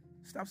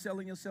 Stop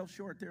selling yourself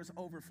short. There's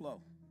overflow.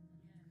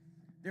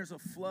 There's a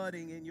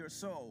flooding in your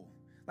soul.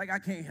 Like, I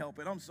can't help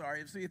it. I'm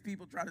sorry. See, if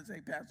people try to say,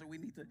 Pastor, we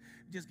need to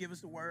just give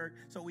us the word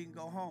so we can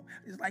go home.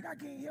 It's like, I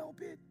can't help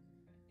it.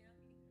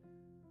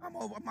 I'm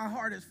over. My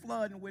heart is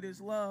flooding with his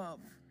love.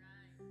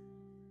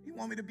 You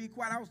want me to be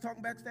quiet? I was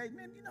talking backstage,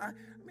 man. You know,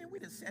 we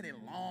just sat in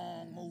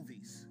long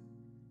movies,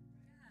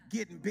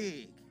 getting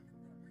big,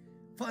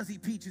 fuzzy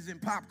peaches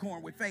and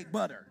popcorn with fake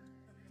butter,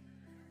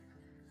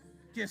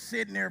 just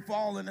sitting there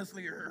falling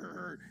asleep.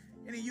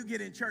 And then you get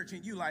in church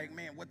and you like,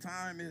 man, what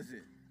time is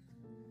it?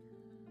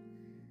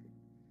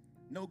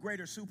 No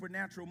greater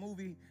supernatural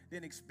movie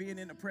than being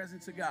in the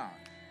presence of God.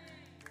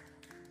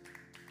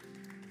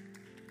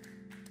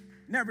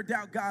 Never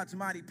doubt God's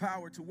mighty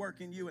power to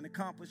work in you and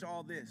accomplish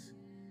all this.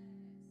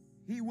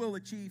 He will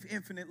achieve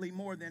infinitely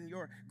more than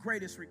your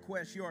greatest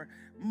request, your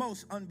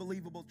most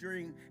unbelievable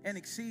dream, and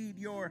exceed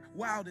your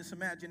wildest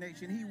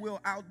imagination. He will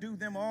outdo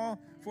them all,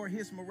 for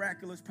his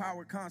miraculous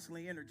power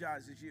constantly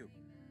energizes you.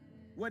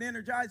 What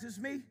energizes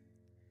me?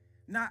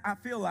 Not I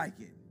feel like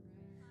it.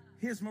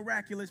 His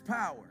miraculous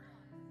power.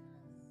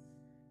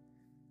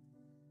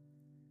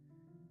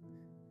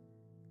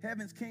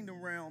 Heaven's kingdom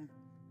realm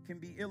can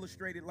be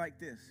illustrated like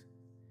this.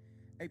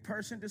 A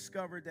person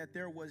discovered that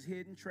there was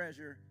hidden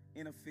treasure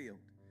in a field.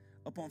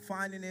 Upon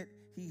finding it,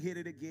 he hid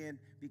it again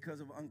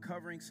because of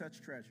uncovering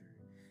such treasure.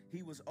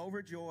 He was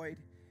overjoyed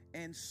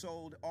and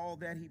sold all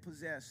that he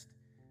possessed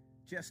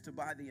just to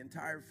buy the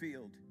entire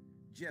field,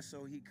 just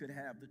so he could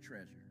have the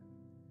treasure.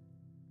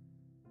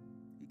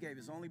 He gave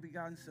his only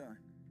begotten son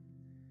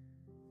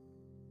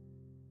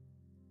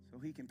so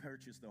he can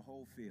purchase the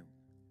whole field.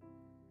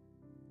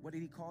 What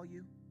did he call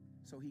you?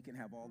 So he can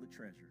have all the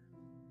treasure.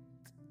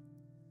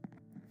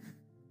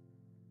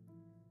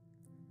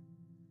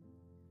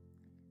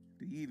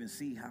 Do you even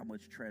see how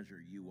much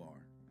treasure you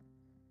are?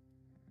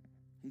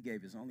 He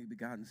gave his only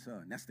begotten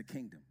son. That's the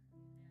kingdom.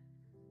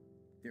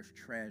 There's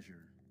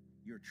treasure.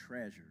 Your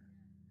treasure.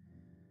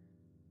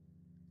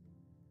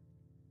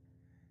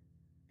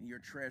 And your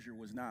treasure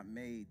was not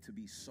made to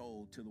be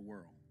sold to the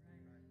world.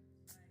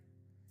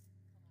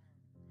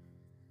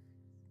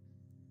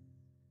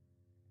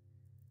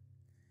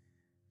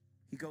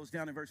 He goes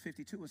down in verse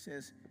 52 and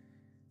says,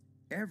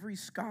 every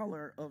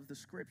scholar of the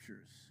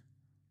scriptures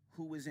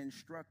who is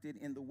instructed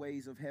in the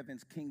ways of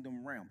heaven's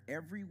kingdom realm.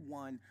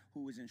 Everyone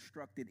who is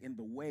instructed in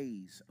the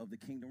ways of the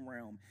kingdom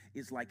realm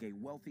is like a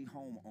wealthy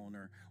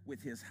homeowner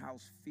with his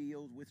house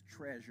filled with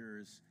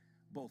treasures,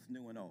 both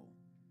new and old.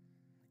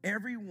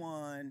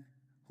 Everyone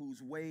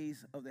whose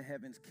ways of the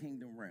heaven's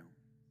kingdom realm.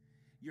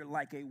 You're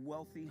like a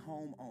wealthy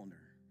homeowner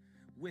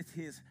with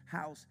his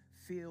house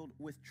filled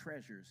with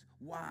treasures.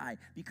 Why?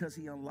 Because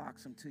he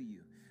unlocks them to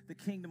you. The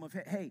kingdom of,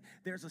 hey,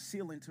 there's a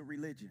ceiling to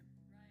religion.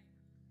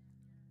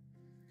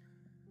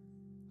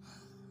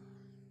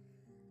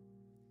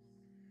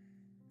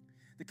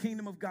 The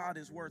kingdom of God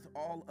is worth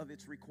all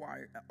it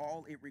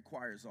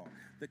requires all.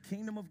 The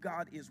kingdom of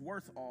God is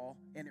worth all,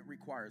 and it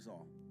requires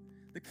all.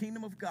 The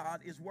kingdom of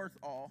God is worth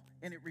all,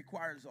 and it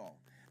requires all.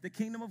 The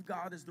kingdom of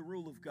God is the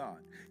rule of God.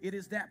 It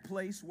is that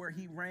place where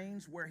he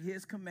reigns, where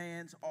his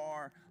commands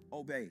are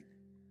obeyed.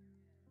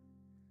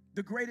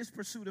 The greatest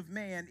pursuit of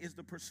man is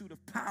the pursuit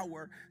of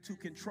power to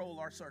control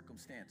our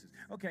circumstances.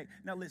 Okay,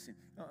 now listen,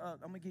 I'm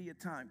going to give you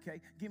time, okay?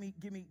 Give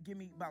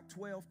me about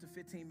 12 to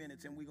 15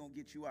 minutes, and we're going to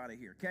get you out of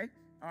here, okay?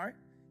 All right?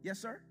 Yes,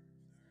 sir?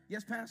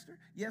 Yes, pastor?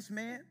 Yes,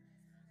 man?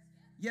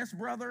 Yes,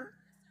 brother?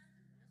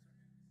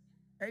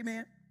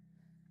 Amen.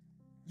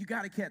 You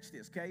got to catch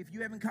this, okay? If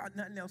you haven't caught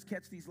nothing else,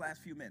 catch these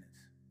last few minutes.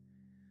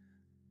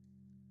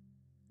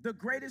 The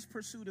greatest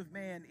pursuit of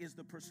man is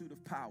the pursuit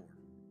of power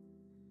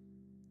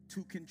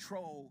to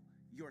control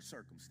your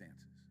circumstances.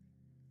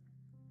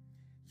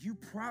 You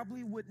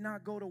probably would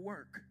not go to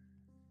work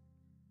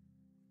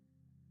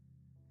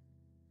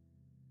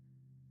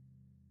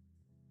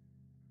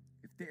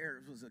if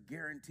there was a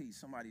guarantee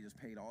somebody just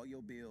paid all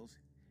your bills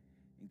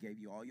and gave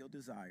you all your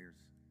desires.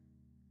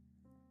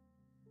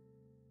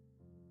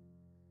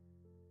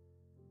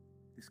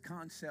 This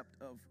concept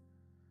of,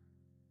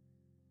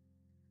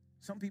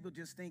 some people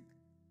just think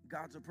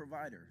God's a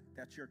provider.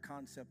 That's your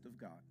concept of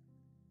God.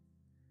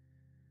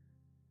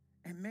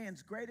 And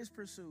man's greatest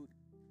pursuit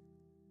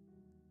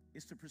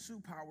is to pursue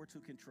power to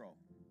control.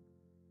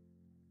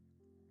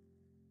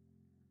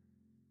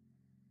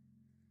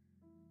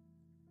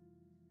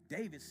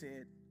 David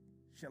said,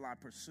 shall I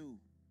pursue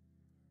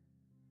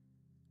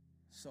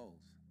souls?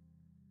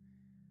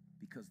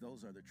 Because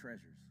those are the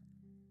treasures.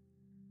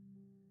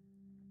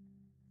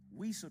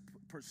 We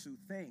pursue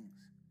things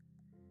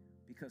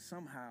because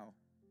somehow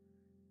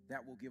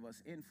that will give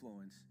us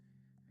influence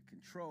and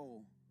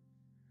control.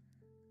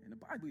 And the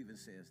Bible even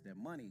says that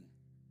money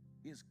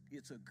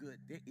it's a good,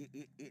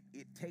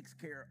 it takes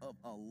care of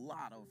a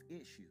lot of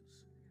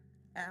issues.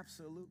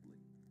 Absolutely.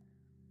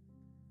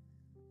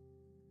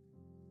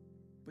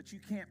 But you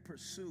can't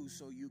pursue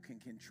so you can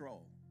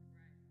control.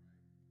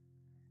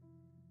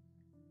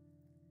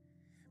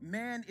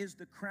 Man is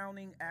the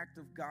crowning act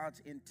of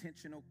God's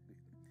intentional.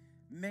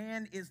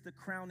 Man is the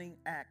crowning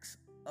acts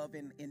of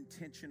an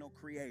intentional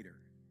creator.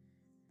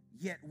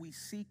 Yet we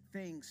seek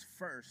things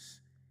first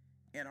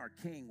in our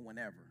King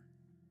whenever.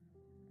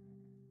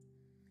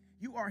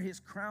 You are his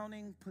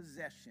crowning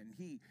possession.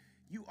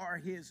 You are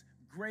his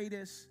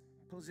greatest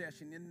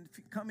possession. In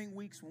the coming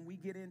weeks, when we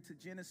get into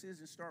Genesis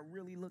and start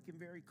really looking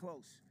very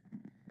close,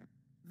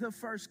 the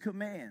first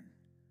command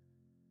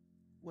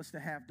was to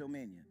have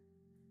dominion.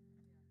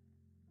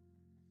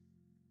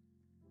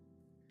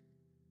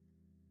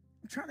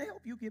 I'm trying to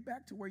help you get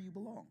back to where you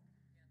belong.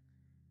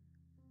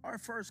 Our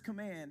first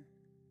command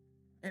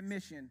and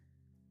mission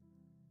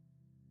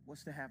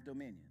was to have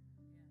dominion.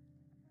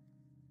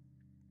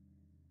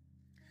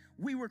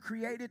 We were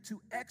created to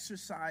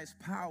exercise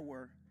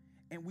power,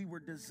 and we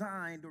were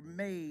designed or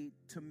made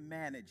to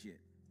manage it.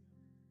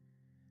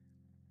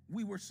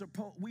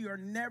 We are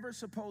never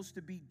supposed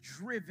to be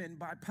driven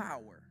by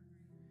power.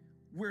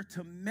 We're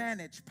to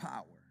manage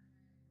power.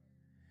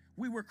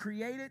 We were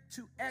created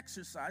to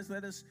exercise.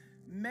 Let us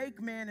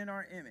make man in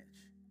our image.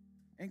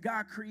 And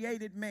God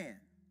created man.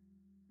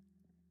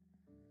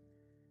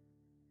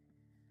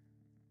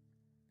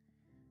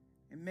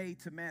 And made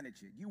to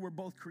manage it. You were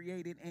both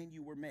created and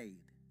you were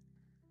made.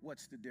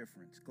 What's the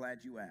difference? Glad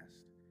you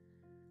asked.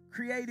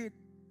 Created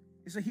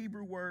is a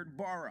Hebrew word,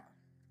 bara,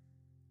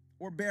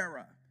 or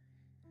bara.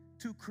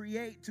 To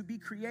create, to be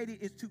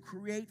created is to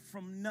create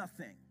from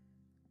nothing.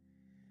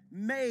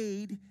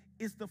 Made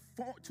is to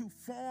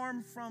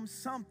form from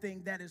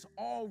something that is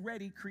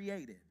already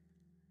created.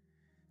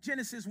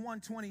 Genesis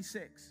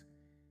 1:26.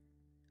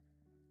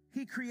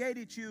 He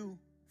created you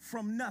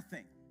from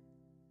nothing.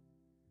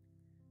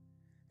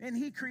 And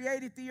he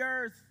created the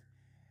earth,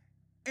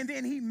 and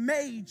then he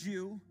made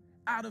you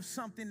out of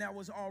something that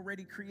was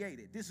already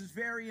created. This is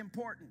very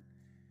important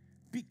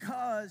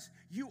because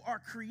you are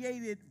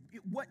created.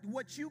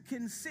 What you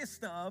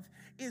consist of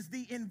is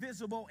the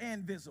invisible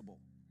and visible.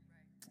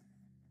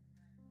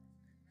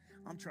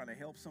 I'm trying to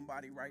help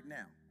somebody right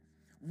now.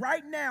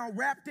 Right now,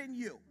 wrapped in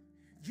you,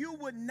 you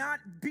would not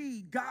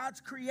be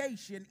God's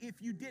creation if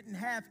you didn't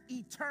have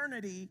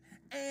eternity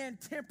and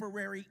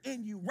temporary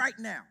in you right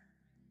now.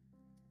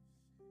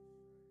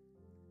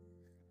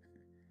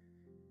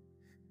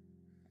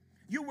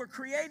 You were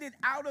created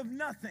out of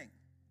nothing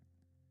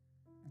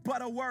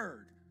but a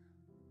word.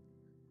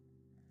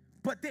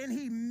 But then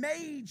he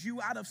made you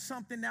out of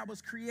something that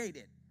was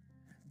created,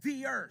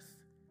 the earth.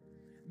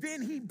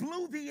 Then he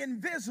blew the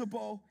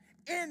invisible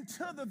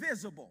into the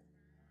visible.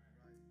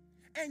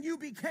 And you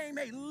became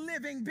a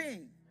living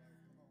being.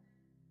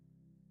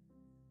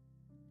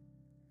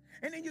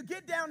 And then you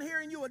get down here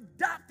and you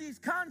adopt these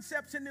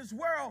concepts in this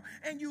world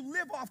and you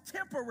live off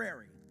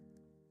temporary.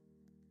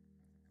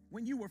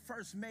 When you were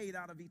first made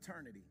out of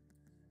eternity.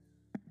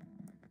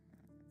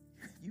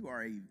 You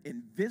are an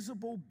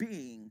invisible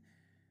being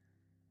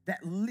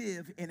that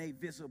live in a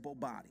visible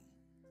body.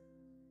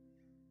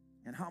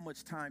 And how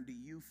much time do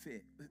you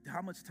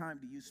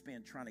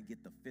spend trying to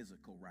get the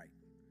physical right?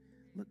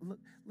 Look.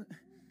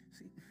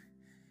 See,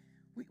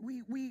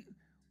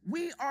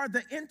 we are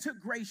the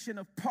integration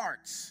of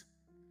parts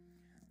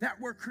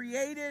that were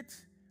created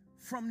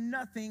from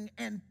nothing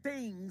and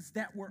things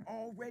that were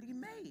already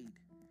made.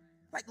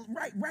 Like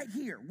right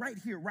here,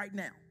 right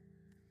now.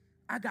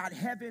 I got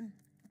heaven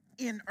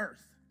in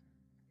earth.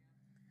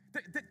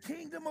 The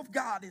kingdom of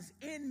God is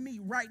in me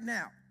right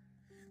now.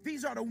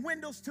 These are the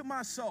windows to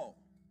my soul.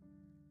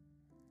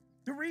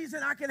 The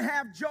reason I can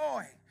have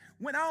joy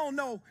when I don't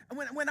know,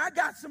 when I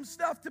got some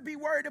stuff to be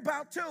worried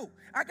about too.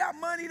 I got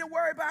money to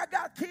worry about. I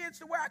got kids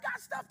to worry. I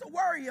got stuff to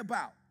worry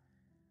about.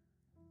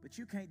 But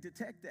you can't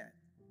detect that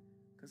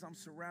because I'm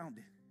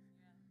surrounded.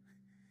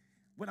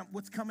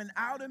 What's coming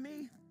out of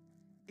me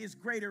is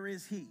greater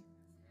is he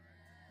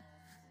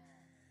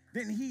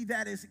than he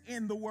that is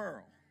in the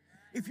world.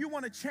 If you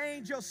want to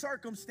change your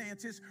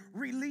circumstances,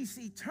 release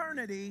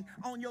eternity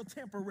on your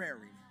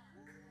temporary.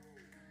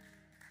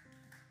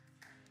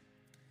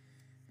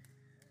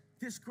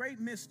 This great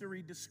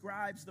mystery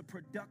describes the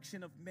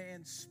production of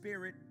man's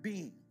spirit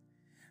being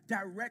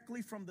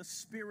directly from the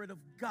Spirit of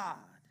God,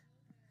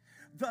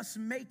 thus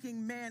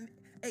making man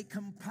a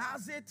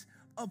composite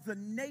of the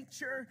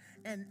nature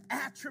and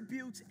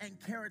attributes and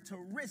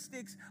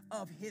characteristics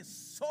of his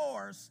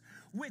source,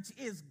 which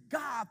is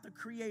God, the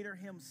Creator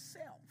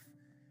himself.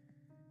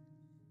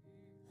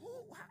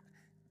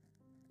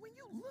 When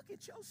you look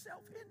at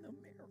yourself in the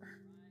mirror,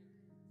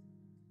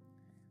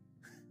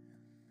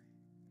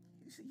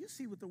 you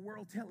see what the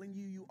world telling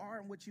you are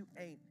and what you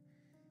ain't.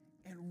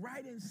 And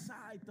right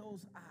inside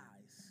those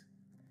eyes,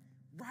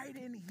 right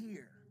in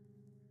here,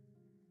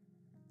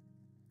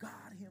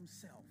 God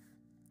himself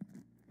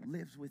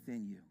lives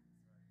within you.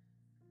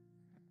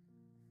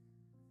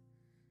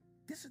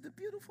 This is the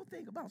beautiful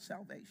thing about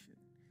salvation,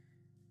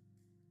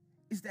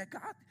 is that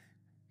God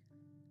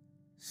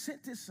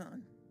sent his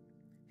son.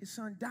 His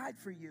son died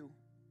for you.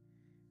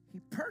 He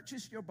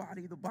purchased your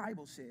body, the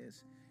Bible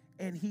says,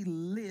 and he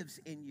lives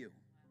in you.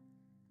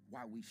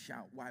 Why we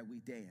shout, why we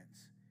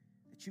dance,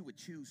 that you would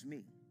choose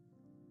me.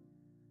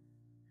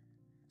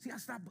 See, I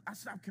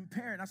stopped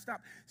comparing. I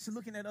stopped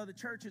looking at other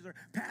churches or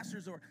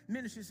pastors or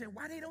ministers saying,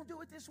 why they don't do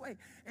it this way?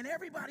 And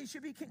everybody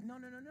should be king. No.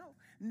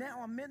 Now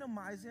I'm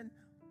minimizing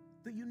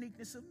the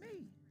uniqueness of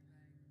me.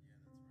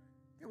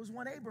 There was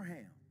one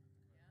Abraham.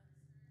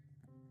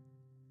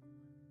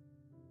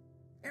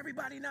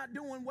 Everybody not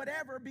doing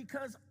whatever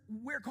because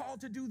we're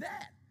called to do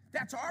that.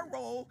 That's our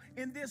role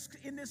in this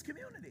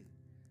community.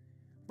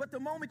 But the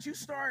moment you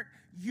start,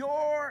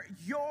 your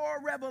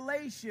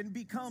revelation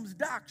becomes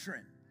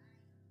doctrine.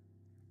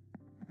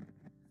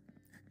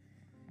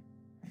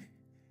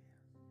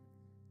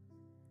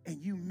 And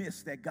you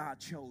miss that God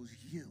chose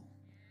you.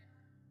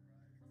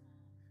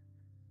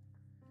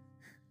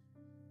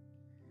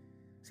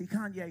 See,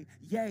 Kanye,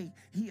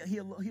 he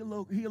a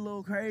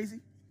little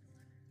crazy.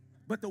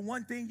 But the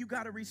one thing you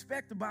got to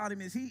respect about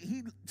him is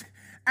he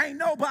ain't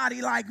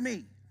nobody like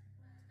me.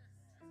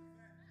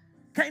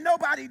 Can't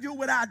nobody do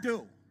what I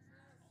do.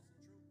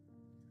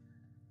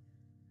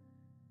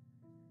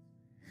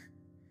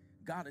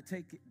 Gotta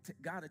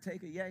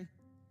take a yay.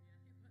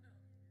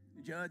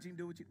 Judge him,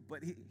 do what you.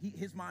 But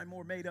his mind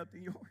more made up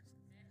than yours.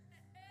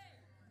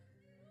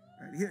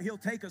 Right? He'll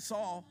take a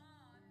Saul.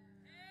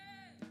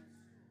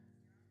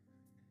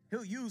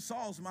 He'll use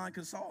Saul's mind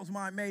because Saul's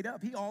mind made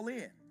up. He all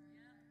in.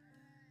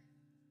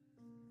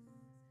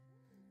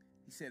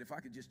 He said, if I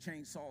could just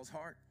change Saul's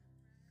heart,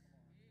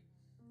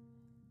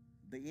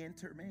 the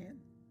inner man.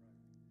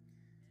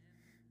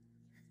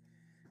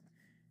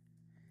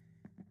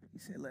 He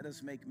said, let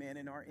us make man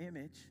in our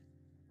image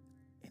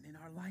and in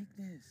our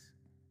likeness.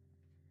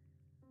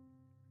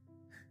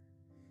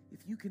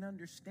 If you can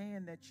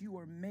understand that you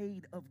are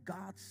made of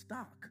God's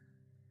stock,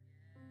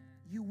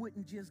 you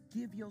wouldn't just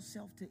give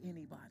yourself to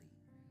anybody.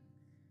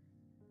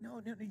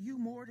 No, you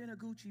more than a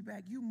Gucci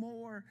bag. You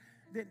more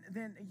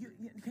than you.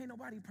 Can't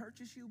nobody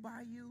purchase you,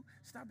 buy you.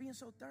 Stop being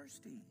so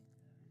thirsty.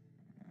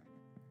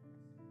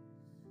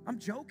 I'm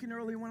joking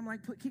earlier when I'm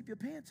like, keep your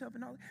pants up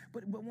and all.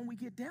 But when we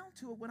get down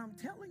to it, what I'm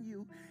telling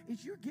you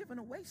is you're giving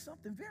away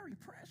something very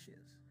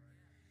precious.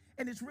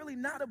 And it's really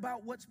not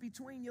about what's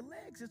between your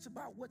legs. It's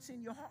about what's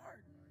in your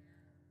heart.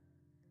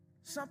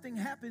 Something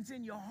happens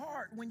in your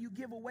heart when you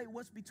give away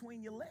what's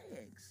between your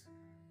legs.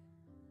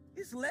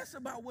 It's less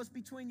about what's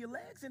between your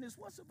legs and it's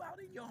what's about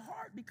in your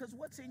heart, because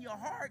what's in your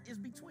heart is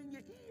between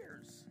your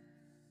ears.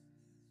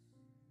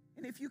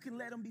 And if you can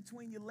let them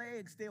between your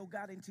legs, they'll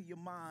got into your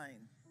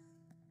mind.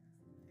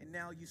 And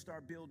now you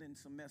start building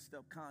some messed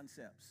up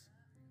concepts.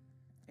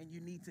 And you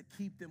need to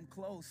keep them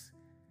close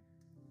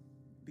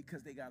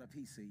because they got a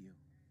piece of you.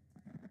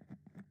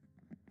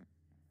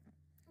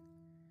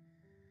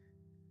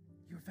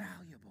 You're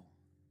valuable.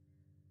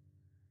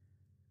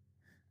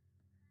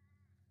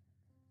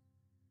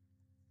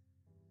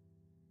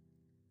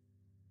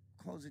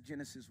 Close at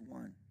Genesis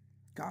 1.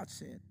 God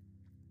said,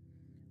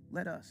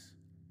 let us,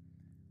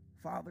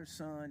 Father,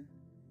 Son,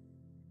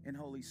 and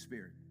Holy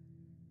Spirit,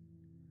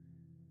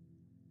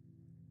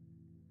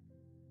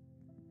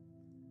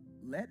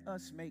 let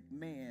us make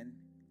man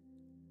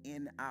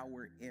in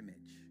our image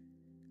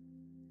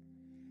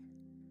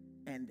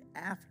and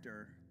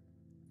after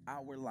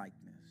our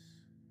likeness.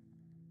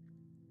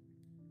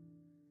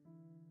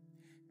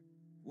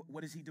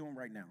 What is he doing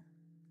right now?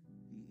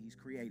 He's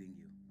creating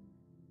you.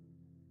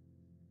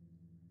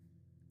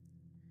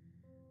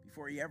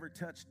 Before he ever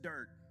touched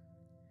dirt,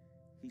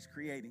 he's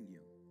creating you.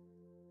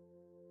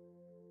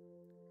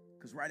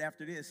 Because right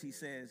after this, he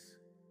says,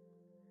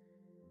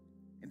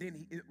 and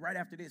then right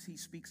after this, he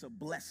speaks a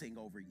blessing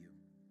over you.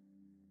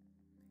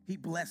 He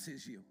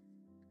blesses you.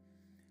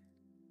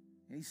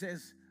 And he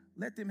says,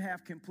 let them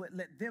have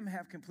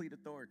complete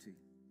authority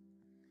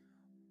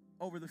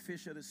over the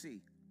fish of the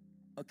sea,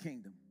 a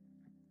kingdom.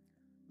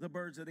 The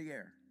birds of the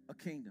air, a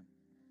kingdom.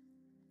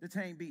 The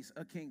tame beasts,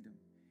 a kingdom.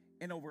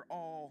 And over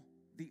all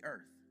the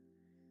earth.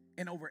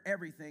 And over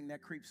everything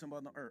that creeps up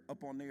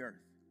on the earth.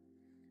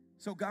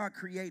 So God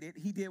created,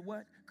 he did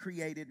what?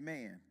 Created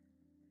man.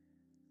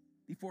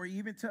 Before he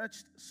even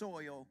touched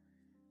soil,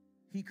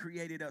 he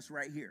created us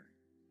right here.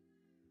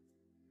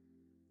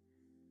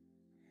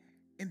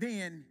 And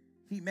then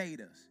he made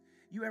us.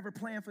 You ever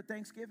plan for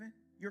Thanksgiving?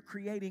 You're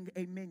creating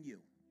a menu.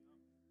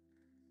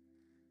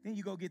 Then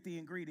you go get the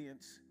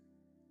ingredients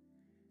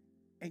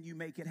and you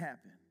make it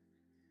happen.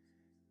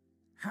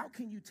 How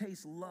can you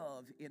taste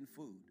love in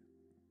food?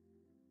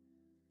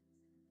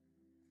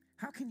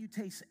 How can you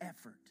taste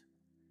effort?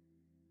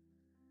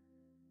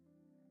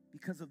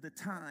 Because of the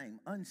time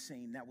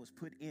unseen that was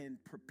put in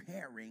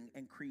preparing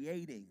and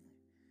creating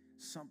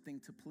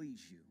something to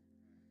please you.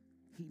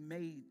 He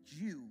made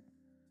you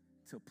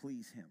to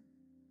please him.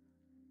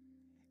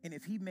 And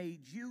if he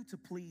made you to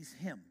please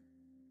him,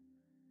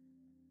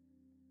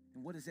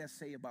 then what does that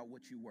say about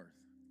what you're worth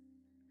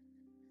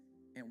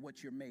and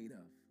what you're made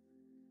of?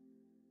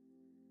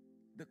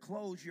 The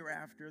clothes you're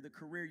after, the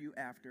career you're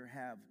after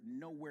have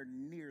nowhere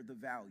near the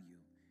value.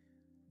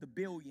 The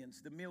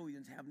billions, the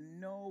millions have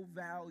no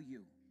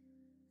value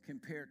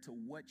compared to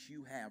what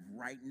you have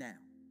right now.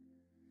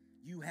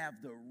 You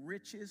have the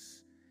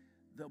richest,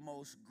 the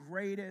most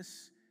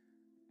greatest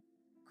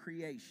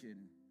creation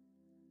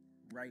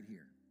right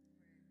here.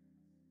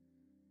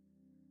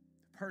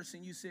 The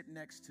person you sit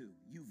next to,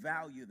 you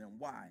value them.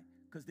 Why?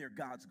 Because they're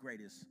God's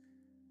greatest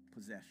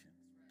possession.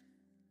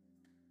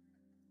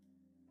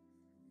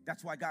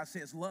 That's why God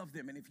says love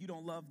them. And if you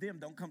don't love them,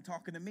 don't come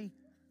talking to me.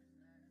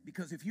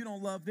 Because if you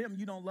don't love them,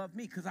 you don't love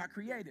me because I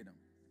created them.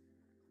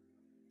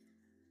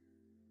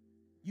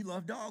 You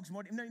love dogs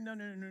more than...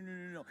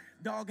 No.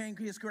 Dog ain't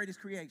his greatest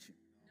creation.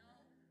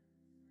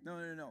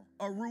 No.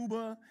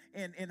 Aruba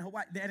and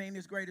Hawaii, that ain't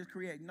his greatest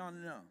creation. No.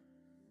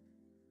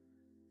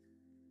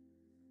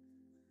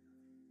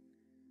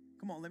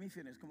 Come on, let me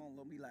finish. Come on,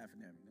 don't be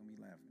laughing at me. Don't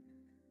be laughing.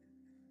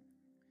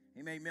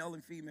 He made male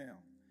and female.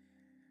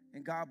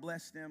 And God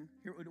blessed them.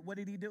 What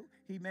did he do?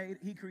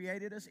 He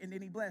created us and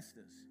then he blessed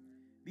us.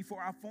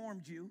 Before I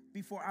formed you,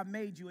 before I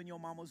made you in your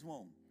mama's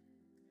womb,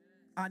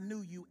 I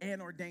knew you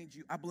and ordained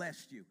you. I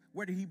blessed you.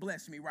 Where did he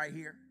bless me? Right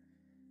here.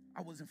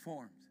 I was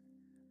informed.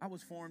 I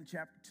was formed,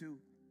 chapter 2.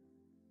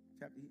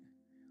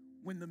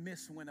 When the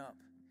mist went up.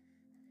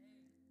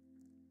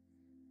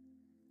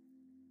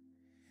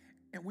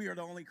 And we are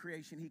the only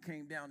creation. He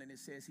came down and it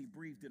says he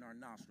breathed in our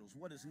nostrils.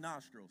 What is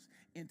nostrils?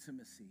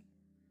 Intimacy.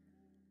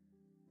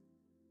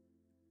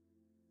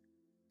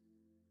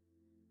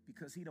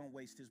 Because he don't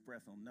waste his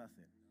breath on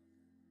nothing.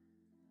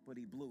 But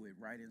he blew it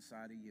right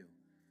inside of you.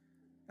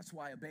 That's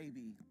why a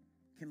baby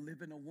can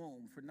live in a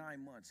womb for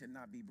 9 months and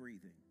not be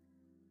breathing.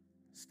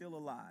 Still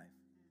alive.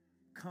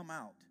 Come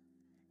out.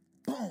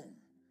 Boom.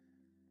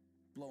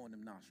 Blowing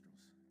them nostrils.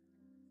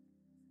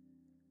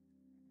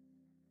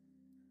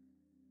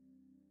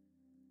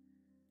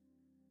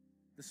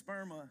 The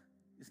sperma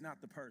is not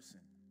the person.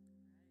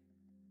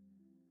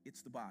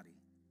 It's the body.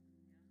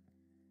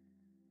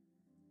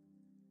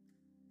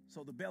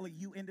 So the belly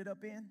you ended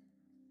up in,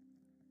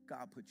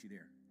 God put you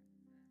there.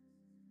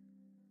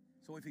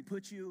 So if he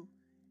put you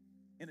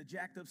in a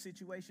jacked up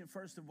situation,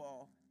 first of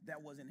all,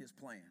 that wasn't his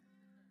plan.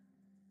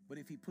 But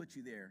if he put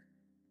you there,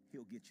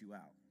 he'll get you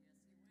out.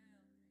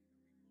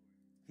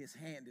 His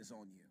hand is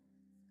on you.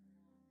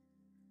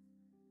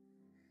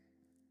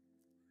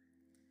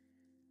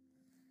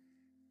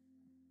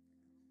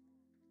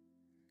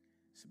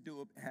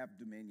 Subdue, have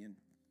dominion.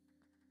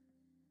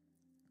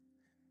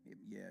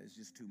 It's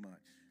just too much.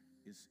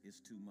 It's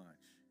too much.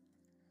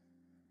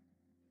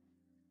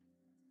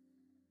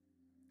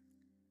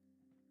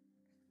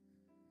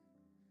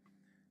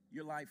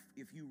 Your life,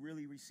 if you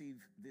really receive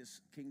this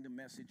kingdom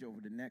message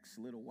over the next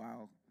little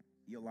while,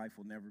 your life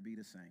will never be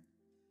the same.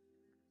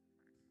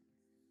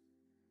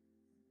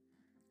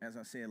 As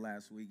I said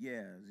last week,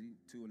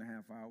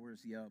 2.5 hours.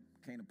 Yep,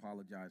 can't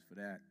apologize for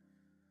that.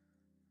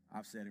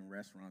 I've sat in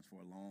restaurants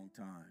for a long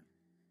time.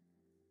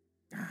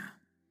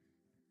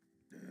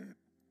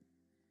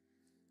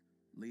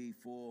 Leave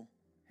full,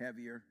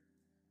 heavier,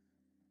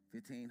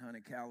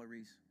 1,500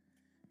 calories,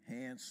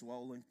 hands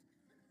swollen.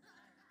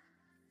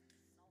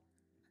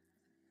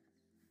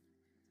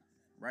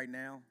 Right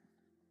now,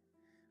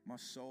 my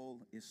soul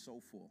is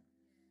so full.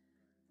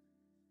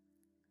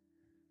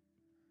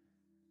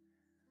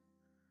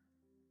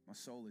 My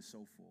soul is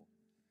so full.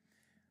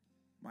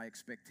 My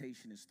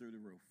expectation is through the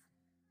roof.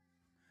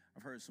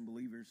 I've heard some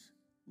believers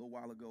a little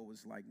while ago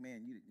was like,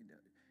 man, you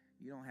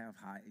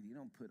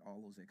don't put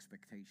all those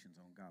expectations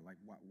on God. Like,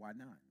 why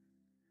not?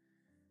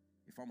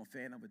 If I'm a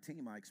fan of a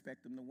team, I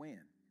expect them to win.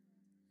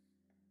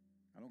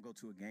 I don't go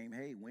to a game,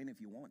 hey, win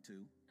if you want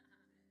to.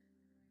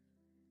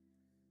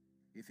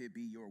 If it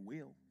be your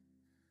will.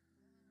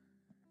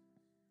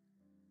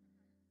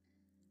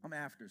 I'm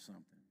after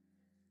something.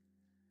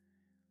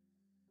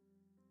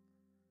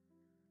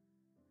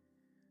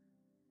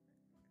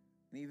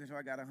 And even if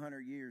I got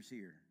 100 years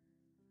here,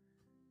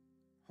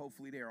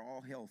 hopefully they're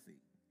all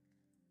healthy.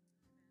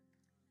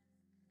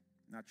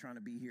 Not trying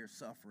to be here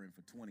suffering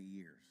for 20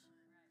 years.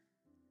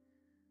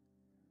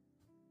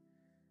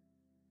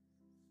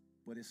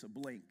 But it's a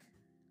blink.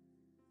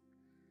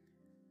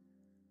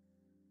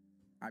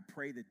 I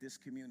pray that this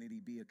community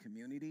be a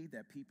community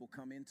that people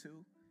come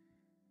into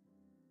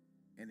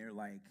and they're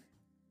like,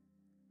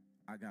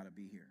 I got to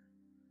be here.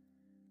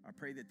 I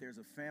pray that there's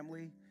a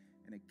family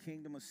and a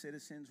kingdom of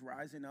citizens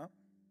rising up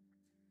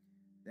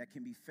that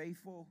can be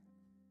faithful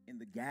in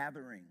the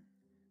gathering,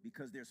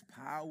 because there's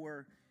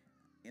power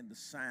in the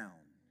sound.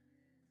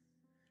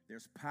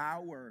 There's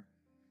power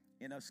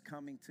in us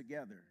coming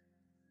together.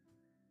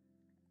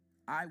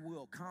 I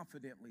will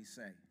confidently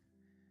say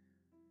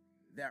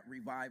that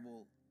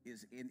revival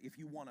is in, if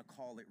you want to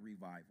call it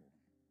revival,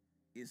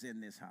 is in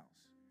this house.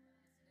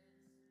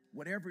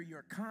 Whatever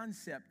your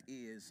concept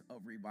is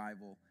of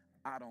revival,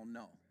 I don't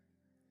know.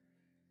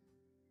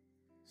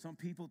 Some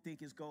people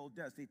think it's gold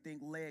dust. They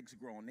think legs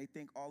growing. They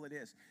think all of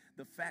this.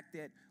 The fact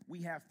that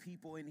we have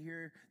people in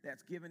here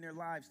that's giving their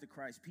lives to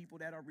Christ, people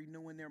that are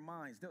renewing their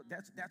minds,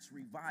 that's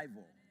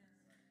revival.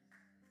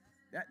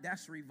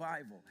 That's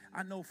revival.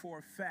 I know for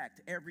a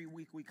fact every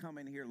week we come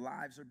in here,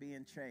 lives are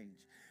being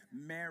changed.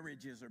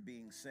 Marriages are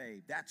being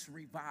saved. That's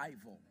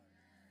revival.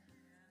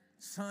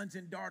 Sons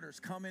and daughters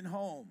coming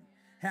home,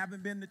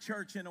 haven't been to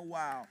church in a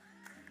while.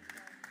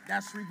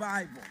 That's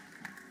revival.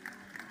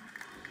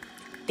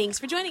 Thanks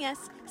for joining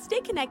us. Stay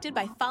connected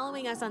by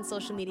following us on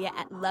social media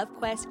at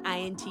LoveQuest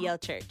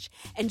INTL Church.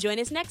 And join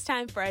us next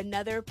time for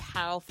another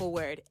powerful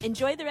word.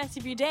 Enjoy the rest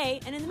of your day.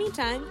 And in the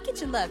meantime,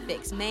 get your love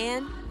fix,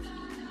 man.